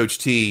respect with Coach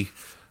T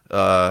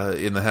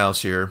in the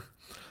house here.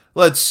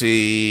 Let's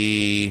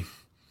see.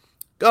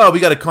 Oh, we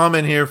got a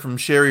comment here from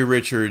Sherry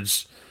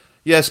Richards.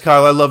 Yes,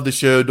 Kyle, I love the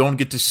show. Don't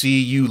get to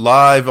see you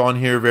live on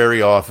here very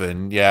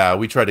often. Yeah,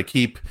 we try to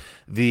keep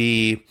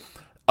the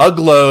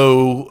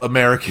Uglo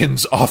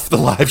Americans off the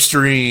live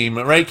stream,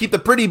 right? Keep the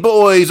pretty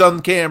boys on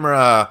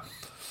camera,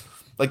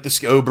 like the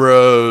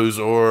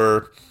Scobros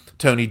or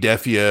Tony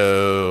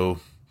Defio.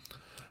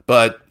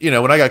 But,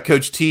 when I got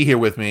Coach T here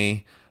with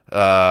me,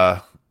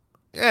 hey,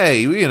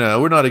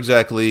 we're not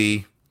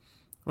exactly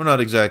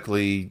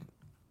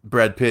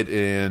Brad Pitt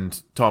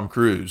and Tom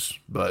Cruise,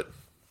 but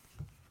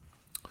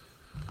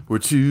we're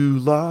two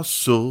lost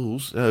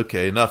souls.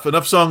 Okay,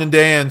 enough song and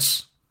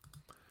dance.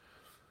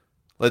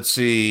 Let's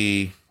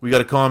see. We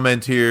got a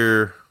comment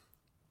here.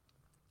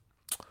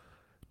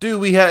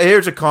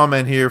 Here's a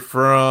comment here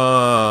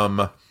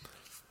from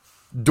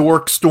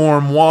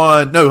Darkstorm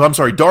 1.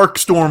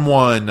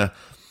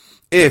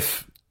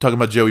 Talking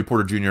about Joey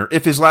Porter Jr.,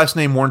 if his last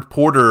name weren't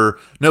Porter,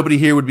 nobody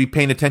here would be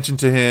paying attention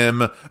to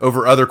him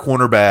over other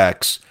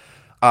cornerbacks.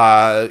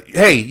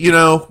 Hey,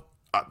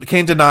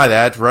 can't deny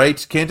that,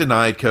 right? Can't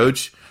deny it,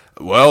 Coach.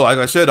 Well, like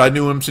I said, I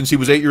knew him since he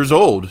was 8 years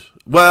old.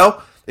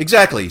 Well,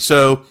 exactly.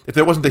 So if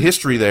there wasn't the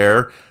history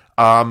there,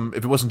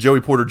 if it wasn't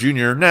Joey Porter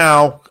Jr.,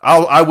 now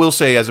I will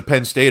say as a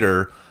Penn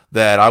Stater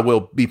that I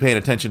will be paying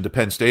attention to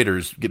Penn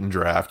Staters getting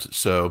drafted.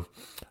 So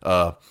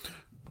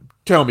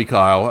tell me,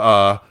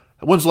 Kyle,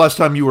 when's the last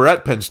time you were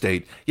at Penn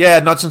State? Yeah,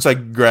 not since I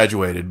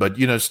graduated,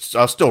 but,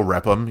 I'll still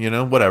rep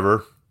them,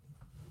 whatever.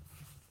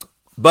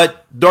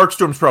 But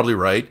Darkstorm's probably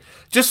right.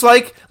 Just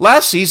like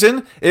last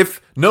season,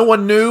 if no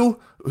one knew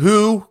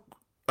who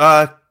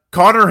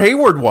Connor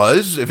Hayward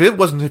was, if it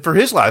wasn't for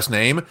his last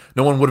name,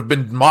 no one would have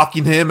been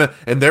mocking him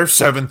in their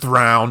 7th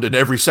round in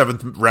every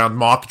 7th round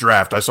mock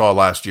draft I saw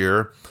last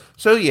year.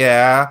 So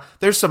yeah,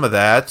 there's some of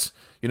that.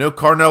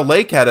 Carnell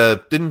Lake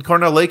didn't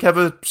Carnell Lake have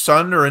a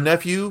son or a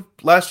nephew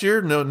last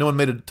year? No one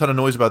made a ton of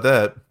noise about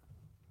that.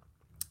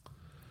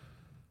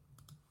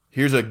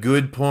 Here's a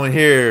good point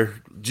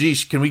here.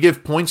 Geesh, can we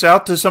give points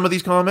out to some of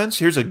these comments?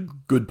 Here's a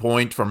good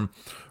point from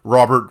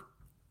Robert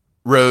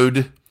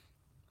Road.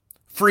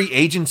 Free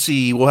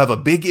agency will have a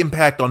big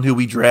impact on who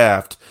we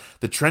draft.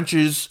 The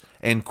trenches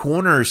and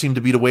corner seem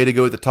to be the way to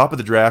go at the top of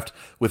the draft,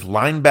 with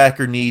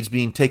linebacker needs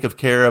being taken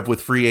care of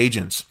with free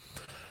agents.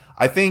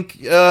 I think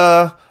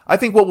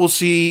what we'll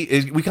see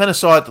is we kind of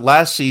saw it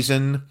last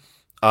season,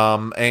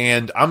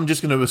 and I'm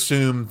just going to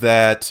assume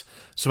that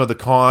some of the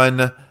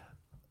con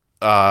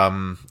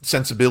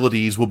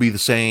sensibilities will be the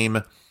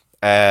same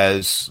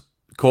as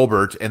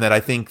Colbert, and that I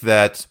think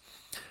that,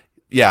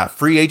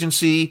 free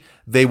agency,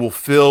 they will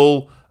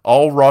fill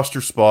all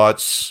roster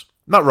spots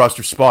not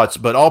roster spots,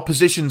 but all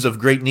positions of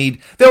great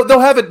need. They'll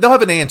have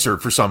an answer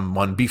for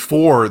someone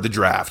before the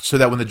draft, so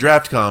that when the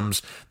draft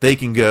comes, they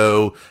can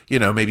go,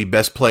 maybe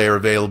best player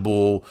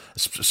available,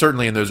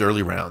 certainly in those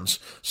early rounds.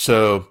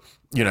 So,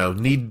 do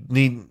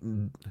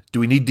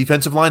we need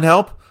defensive line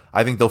help?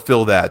 I think they'll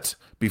fill that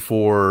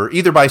before,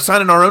 either by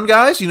signing our own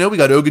guys, we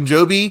got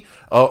Ogunjobi,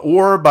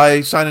 or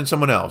by signing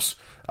someone else.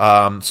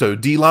 So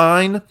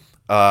D-line,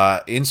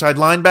 inside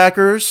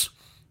linebackers,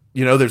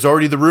 there's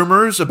already the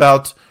rumors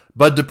about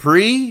Bud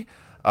Dupree.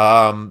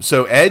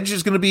 So edge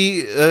is going to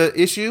be an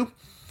issue.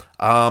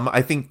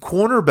 I think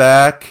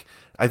cornerback,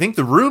 I think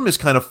the room is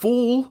kind of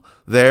full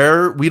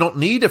there. We don't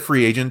need a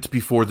free agent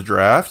before the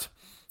draft.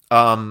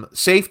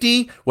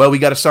 Safety, well, we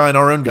got to sign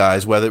our own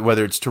guys,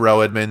 whether it's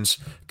Terrell Edmonds,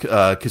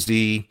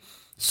 Kazee.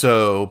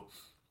 So,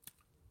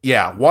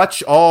 yeah,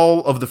 watch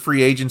all of the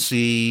free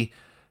agency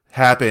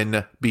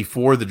happen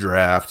before the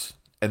draft,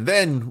 and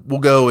then we'll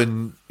go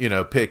and,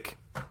 pick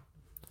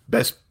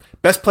best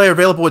player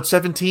available at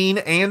 17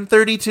 and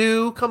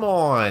 32. Come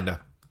on.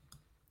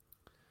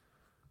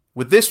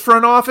 With this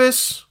front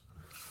office,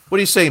 what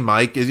do you say,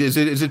 Mike? Is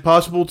it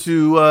possible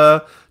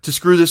to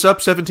screw this up,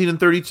 17 and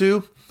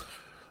 32?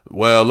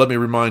 Well, let me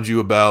remind you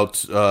about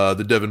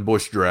the Devin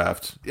Bush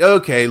draft.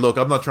 Okay, look,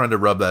 I'm not trying to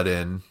rub that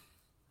in.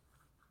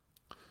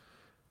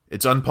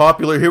 It's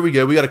unpopular. Here we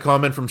go. We got a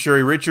comment from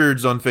Sherry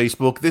Richards on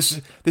Facebook.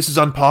 This is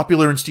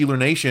unpopular in Steeler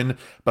Nation,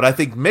 but I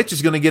think Mitch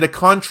is going to get a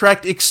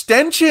contract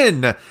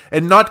extension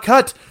and not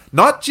cut.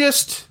 Not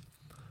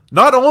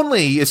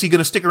only is he going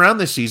to stick around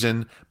this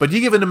season, but you're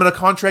giving him a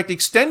contract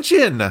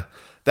extension.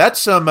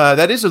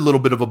 That is a little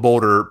bit of a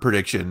bolder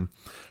prediction.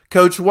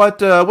 Coach,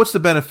 what's the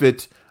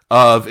benefit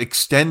of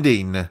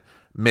extending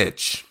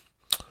Mitch?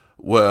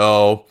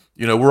 Well,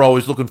 we're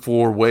always looking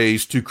for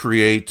ways to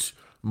create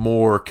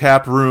more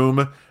cap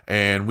room,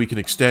 and we can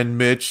extend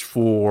Mitch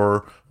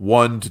for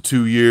 1 to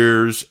 2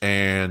 years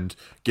and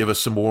give us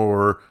some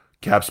more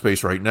cap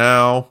space right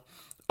now.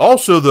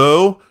 Also,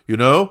 though,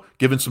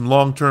 given some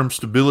long-term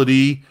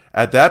stability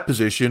at that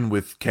position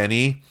with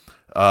Kenny,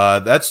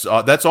 that's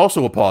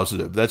also a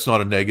positive. That's not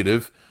a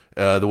negative,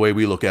 the way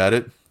we look at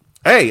it.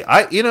 Hey,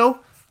 I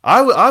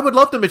would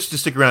love the Mitch to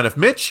stick around. If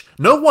Mitch,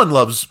 no one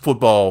loves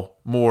football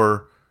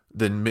more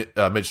than Mitch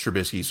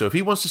Trubisky. So if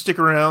he wants to stick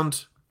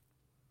around,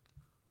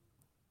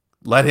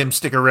 let him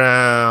stick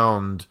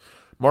around.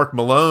 Mark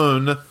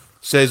Malone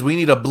says we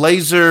need a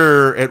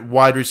blazer at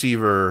wide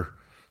receiver.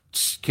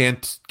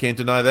 Can't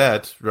deny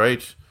that,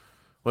 right?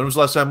 When was the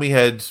last time we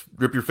had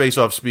rip your face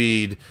off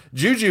speed?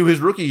 Juju, his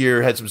rookie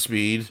year, had some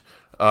speed.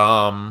 We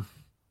were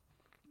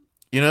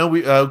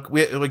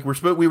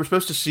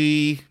supposed to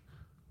see.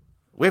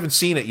 We haven't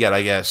seen it yet,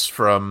 I guess,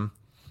 from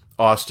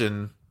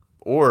Austin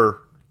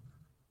or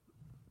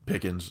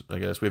Pickens. I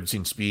guess we haven't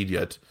seen speed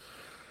yet.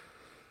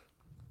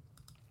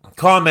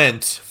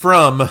 Comment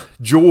from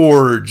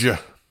George.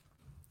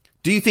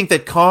 Do you think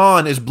that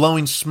Khan is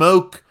blowing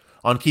smoke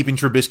on keeping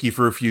Trubisky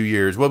for a few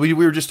years? Well, we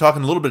were just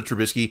talking a little bit of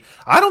Trubisky.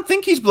 I don't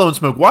think he's blowing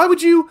smoke. Why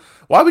would you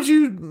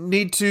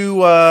need to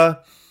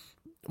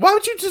why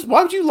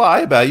would you lie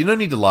about it? You don't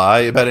need to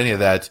lie about any of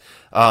that.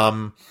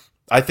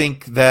 I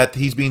think that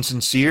he's being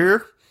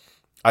sincere.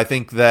 I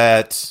think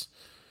that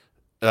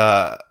that's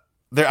a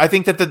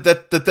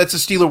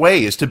Steeler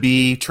way, is to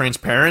be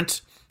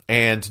transparent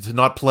and to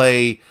not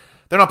play.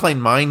 They're not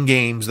playing mind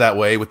games that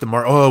way with the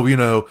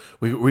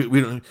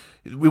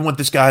we want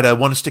this guy to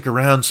want to stick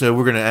around, so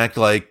we're going to act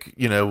like,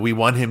 we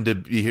want him to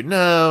be here.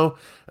 No.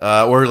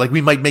 Or like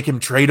we might make him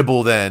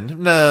tradable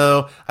then.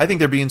 No. I think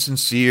they're being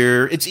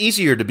sincere. It's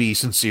easier to be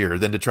sincere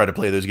than to try to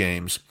play those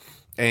games.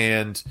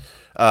 And,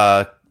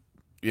 I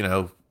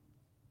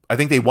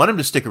think they want him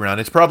to stick around.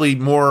 It's probably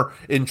more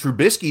in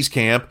Trubisky's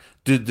camp.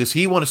 Does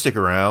he want to stick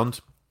around?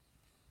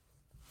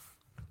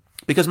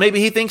 Because maybe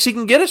he thinks he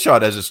can get a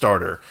shot as a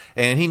starter,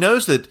 and he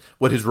knows that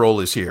what his role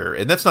is here,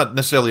 and that's not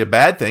necessarily a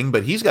bad thing.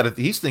 But he's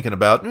thinking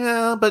about,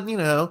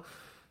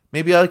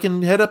 maybe I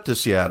can head up to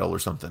Seattle or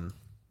something.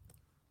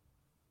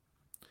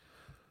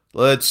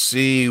 Let's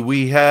see.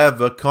 We have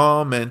a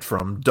comment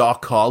from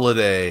Doc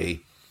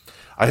Holliday.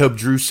 I hope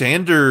Drew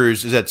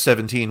Sanders is at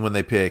 17 when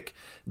they pick.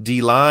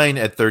 D-line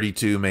at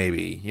 32,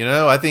 maybe.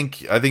 I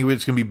think it's going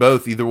to be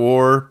both, either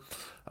or.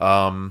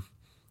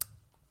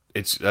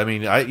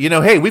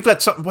 Hey, we've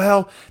got something.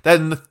 Well, that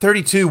in the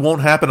 32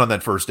 won't happen on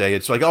that first day.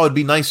 It's like, it'd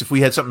be nice if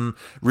we had something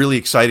really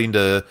exciting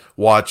to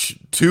watch.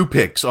 2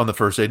 picks on the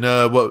first day.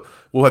 No,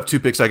 we'll have 2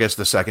 picks, I guess,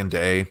 the second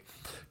day.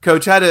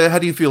 Coach, how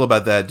do you feel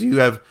about that? Do you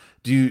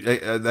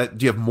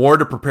have more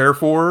to prepare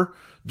for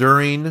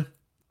during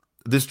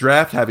this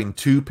draft, having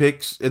 2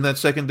 picks in that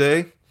second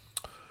day?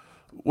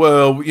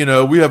 Well,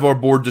 we have our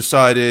board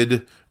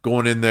decided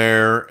going in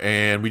there,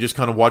 and we just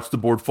kind of watch the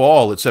board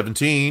fall at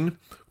 17.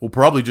 We'll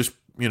probably just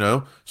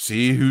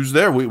see who's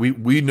there.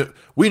 We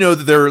know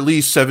that there are at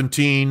least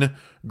 17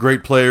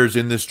 great players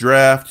in this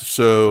draft,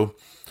 so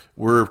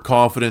we're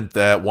confident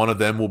that one of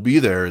them will be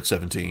there at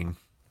 17.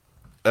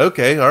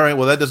 Okay, all right.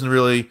 Well, that doesn't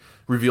really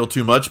reveal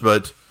too much,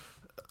 but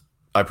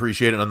I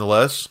appreciate it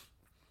nonetheless.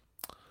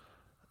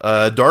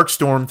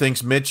 Darkstorm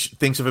thinks Mitch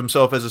thinks of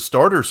himself as a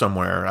starter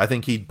somewhere. I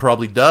think he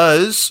probably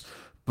does,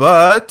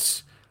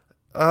 but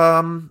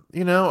I don't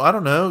know. I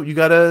don't know.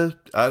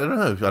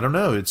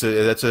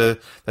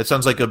 That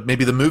sounds like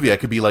maybe the movie. I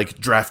could be like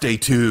Draft Day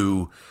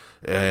 2.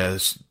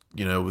 As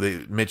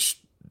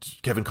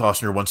Kevin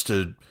Costner wants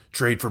to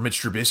trade for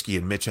Mitch Trubisky,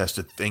 and Mitch has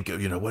to think,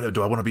 what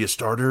do I want to be a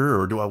starter,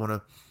 or do I want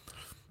to?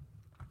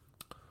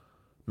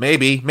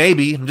 Maybe.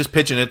 I'm just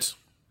pitching it.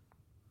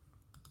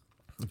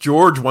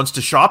 George wants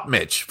to shop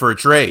Mitch for a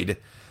trade.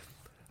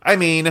 I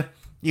mean,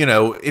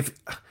 if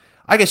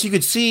I guess you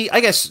could see. I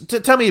guess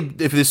tell me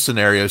if this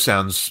scenario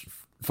sounds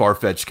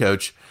far-fetched,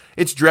 Coach.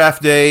 It's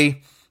draft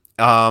day,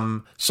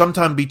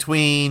 sometime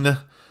between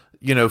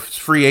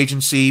free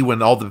agency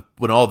when all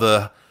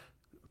the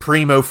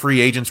primo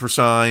free agents were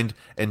signed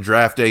and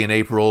draft day in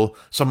April.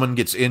 Someone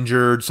gets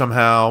injured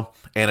somehow,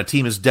 and a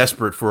team is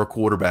desperate for a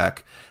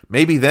quarterback.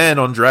 Maybe then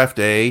on draft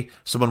day,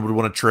 someone would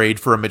want to trade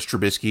for a Mitch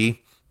Trubisky,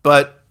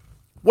 but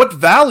what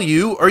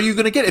value are you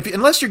going to get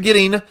unless you're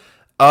getting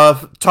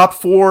a top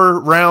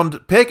 4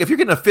 round pick? If you're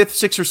getting a 5th,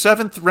 6th, or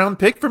 7th round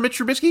pick for Mitch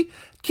Trubisky,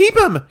 keep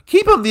him.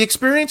 The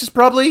experience is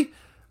probably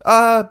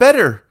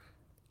better,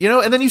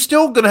 and then you're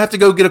still going to have to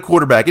go get a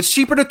quarterback. It's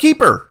cheaper to keep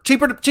her,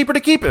 cheaper to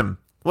keep him.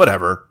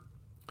 Whatever,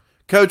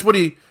 Coach. What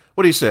do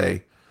you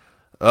say?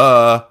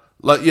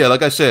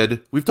 Like I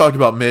said, we've talked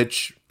about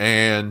Mitch,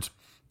 and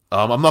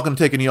I'm not going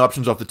to take any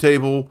options off the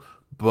table,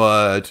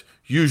 but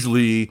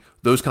usually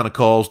those kind of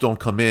calls don't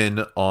come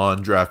in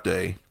on draft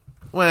day.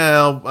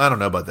 Well, I don't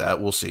know about that.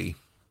 We'll see.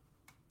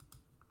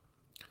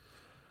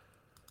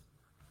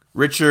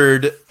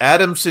 Richard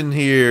Adamson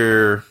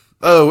here.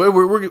 Oh,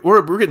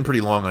 we're getting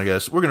pretty long, I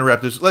guess. We're going to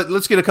wrap this.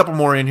 Let's get a couple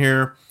more in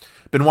here.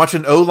 Been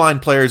watching O-line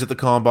players at the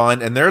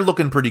Combine, and they're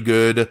looking pretty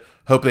good.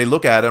 Hope they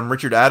look at them.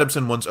 Richard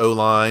Adamson wants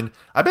O-line.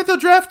 I bet they'll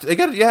draft. They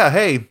got it. Yeah,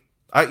 hey.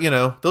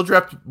 They'll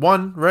draft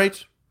one,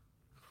 right?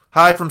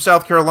 Hi from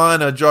South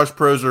Carolina, Josh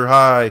Proser.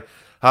 Hi.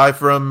 Hi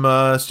from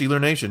Steeler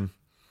Nation.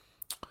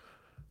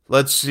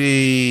 Let's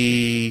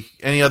see.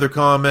 Any other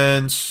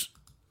comments?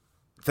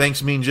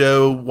 Thanks, Mean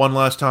Joe, one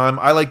last time.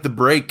 I like the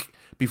break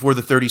before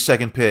the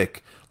 32nd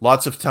pick.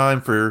 Lots of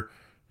time for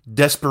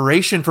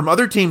desperation from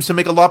other teams to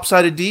make a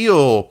lopsided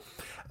deal.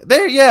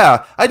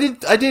 I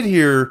did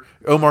hear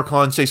Omar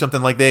Khan say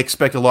something like they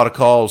expect a lot of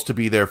calls to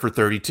be there for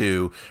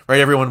 32. Right,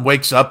 everyone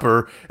wakes up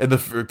in the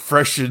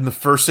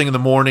first thing in the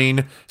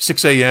morning,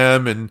 6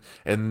 a.m.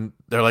 and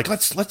they're like,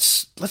 let's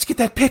get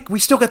that pick. We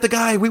still got the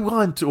guy we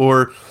want,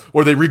 or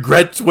they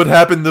regret what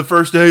happened the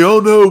first day. Oh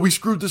no, we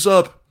screwed this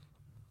up.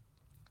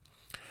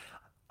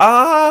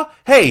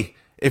 Hey.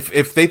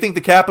 If they think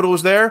the capital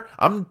is there,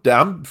 I'm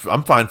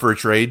fine for a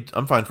trade.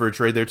 I'm fine for a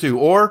trade there too,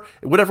 or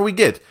whatever we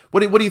get.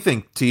 What do you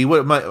think, T?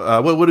 What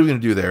are we going to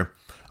do there?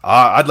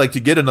 I'd like to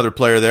get another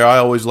player there. I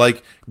always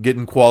like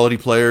getting quality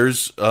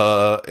players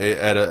at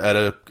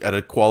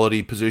a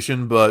quality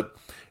position. But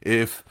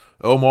if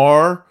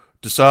Omar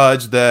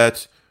decides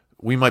that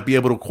we might be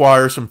able to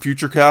acquire some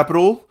future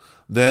capital,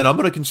 then I'm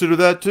going to consider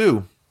that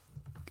too.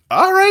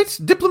 All right,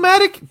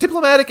 diplomatic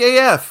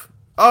AF.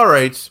 All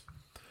right,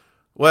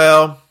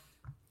 well.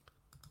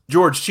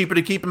 George, cheaper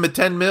to keep him at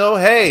 $10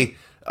 million.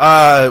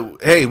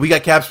 Hey, we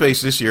got cap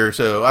space this year,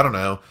 so I don't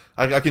know.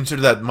 I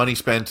consider that money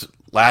spent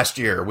last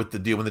year with the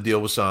deal when the deal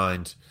was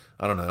signed.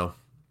 I don't know.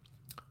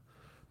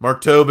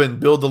 Mark Tobin,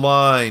 build the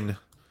line.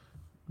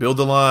 All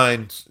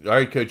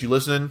right, Coach, you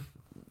listening?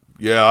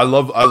 Yeah, I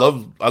love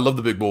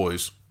the big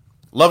boys.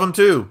 Love them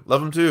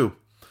too.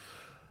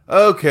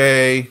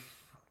 Okay.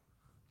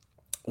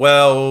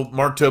 Well,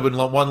 Mark Tobin,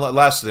 one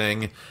last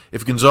thing.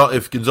 If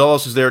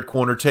Gonzalez is there at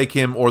corner, take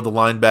him or the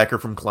linebacker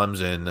from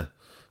Clemson.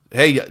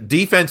 Hey,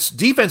 defense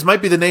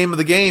might be the name of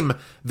the game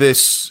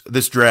this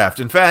draft.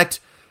 In fact,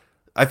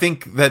 I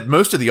think that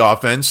most of the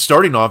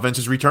starting offense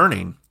is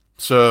returning.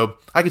 So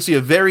I could see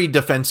a very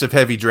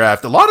defensive-heavy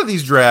draft. A lot of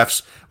these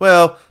drafts,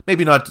 well,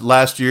 maybe not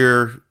last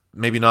year,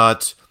 maybe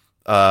not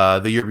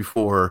the year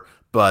before,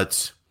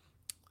 but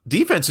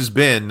defense has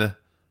been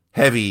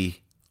heavy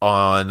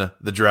on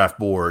the draft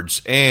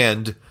boards.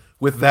 And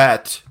with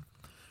that,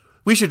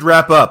 we should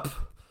wrap up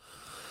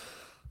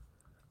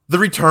the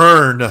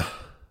return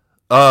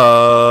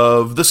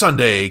of the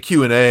Sunday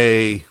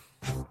Q&A.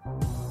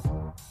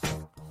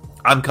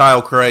 I'm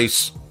Kyle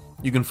Kreis.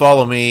 You can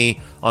follow me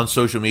on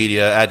social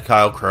media at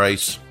Kyle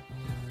Kreis.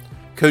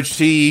 Coach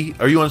T,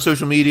 are you on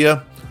social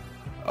media?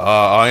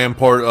 I am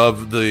part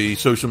of the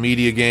social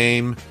media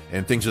game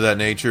and things of that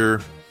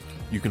nature.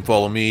 You can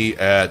follow me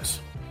at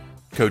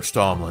Coach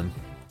Tomlin.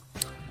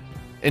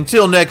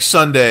 Until next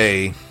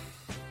Sunday,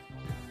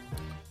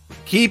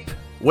 keep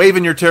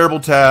waving your terrible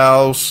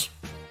towels.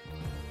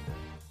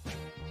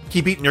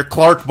 Keep eating your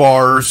Clark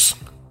bars.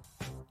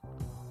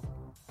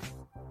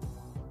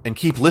 And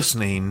keep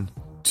listening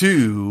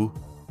to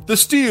the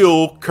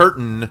Steel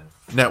Curtain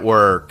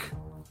Network.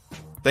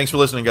 Thanks for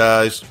listening,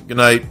 guys. Good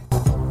night.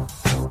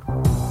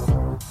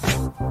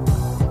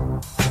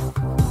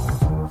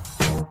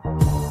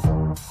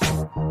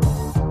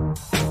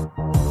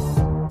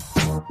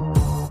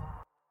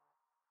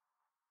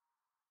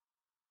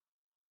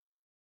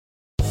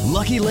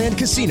 Lucky Land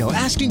Casino,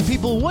 asking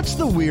people, what's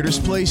the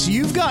weirdest place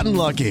you've gotten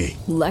lucky?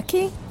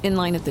 Lucky? In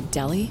line at the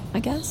deli, I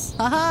guess?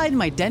 Aha, in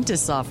my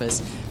dentist's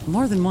office.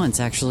 More than once,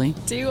 actually.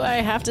 Do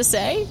I have to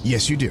say?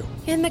 Yes, you do.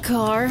 In the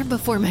car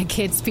before my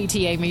kids'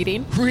 PTA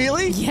meeting.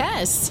 Really?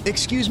 Yes.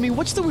 Excuse me,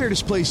 what's the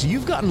weirdest place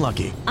you've gotten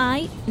lucky?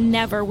 I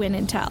never win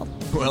and tell.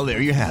 Well,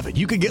 there you have it.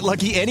 You can get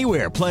lucky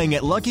anywhere, playing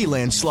at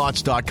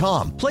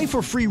LuckyLandSlots.com. Play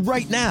for free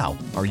right now.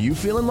 Are you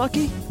feeling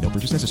lucky? No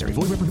purchase necessary.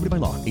 Void where prohibited by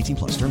law. 18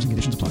 plus. Terms and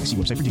conditions apply. See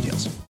website for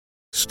details.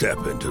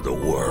 Step into the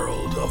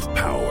world of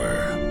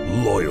power,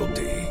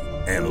 loyalty,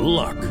 and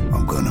luck.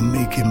 I'm gonna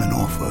make him an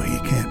offer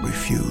he can't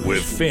refuse.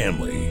 With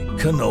family,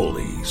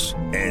 cannolis,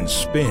 and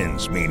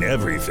spins mean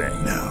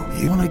everything. Now,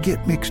 you wanna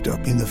get mixed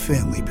up in the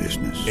family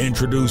business.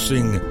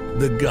 Introducing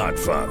The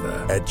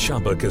Godfather at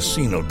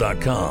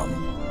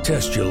ChumbaCasino.com.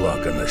 Test your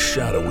luck in the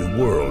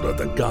shadowy world of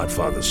The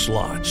Godfather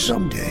slot.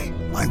 Someday,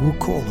 I will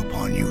call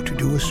upon you to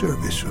do a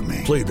service for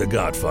me. Play The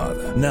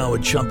Godfather, now at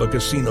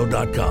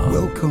ChumbaCasino.com.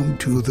 Welcome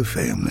to the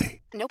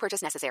family. No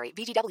purchase necessary.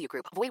 VGW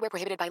Group. Void where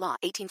prohibited by law.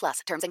 18 plus.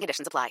 Terms and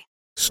conditions apply.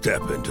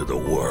 Step into the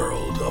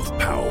world of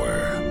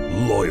power,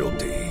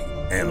 loyalty,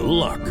 and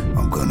luck.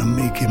 I'm gonna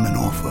make him an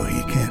offer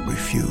he can't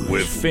refuse.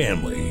 With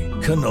family,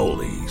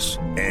 cannolis,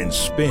 and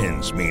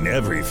spins mean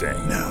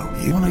everything. Now,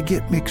 you wanna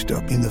get mixed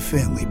up in the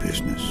family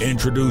business.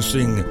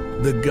 Introducing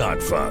The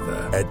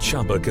Godfather at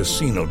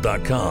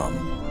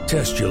ChumbaCasino.com.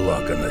 Test your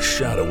luck in the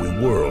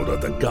shadowy world of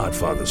The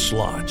Godfather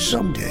slot.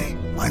 Someday,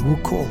 I will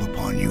call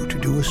upon you to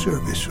do a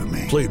service for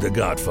me. Play The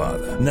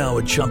Godfather, now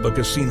at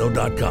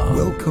ChumbaCasino.com.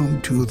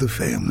 Welcome to the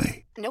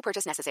family. No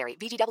purchase necessary.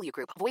 VGW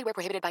Group. Void where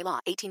prohibited by law.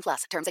 18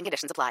 plus. Terms and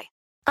conditions apply.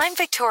 I'm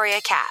Victoria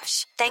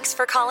Cash. Thanks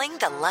for calling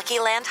the Lucky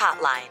Land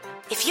Hotline.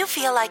 If you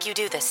feel like you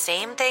do the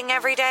same thing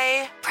every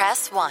day,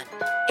 press 1.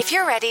 If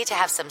you're ready to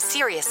have some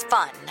serious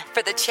fun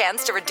for the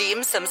chance to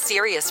redeem some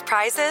serious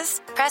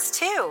prizes, press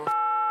 2.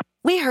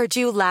 We heard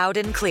you loud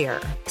and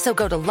clear. So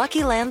go to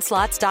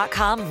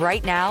LuckyLandSlots.com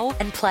right now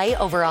and play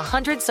over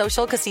 100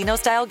 social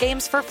casino-style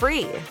games for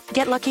free.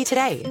 Get lucky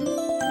today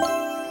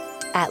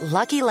at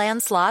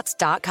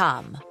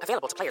LuckyLandSlots.com.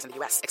 Available to players in the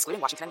U.S.,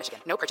 excluding Washington and Michigan.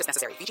 No purchase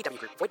necessary. VGW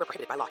Group. Void where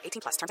prohibited by law.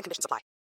 18 plus. Terms and conditions apply.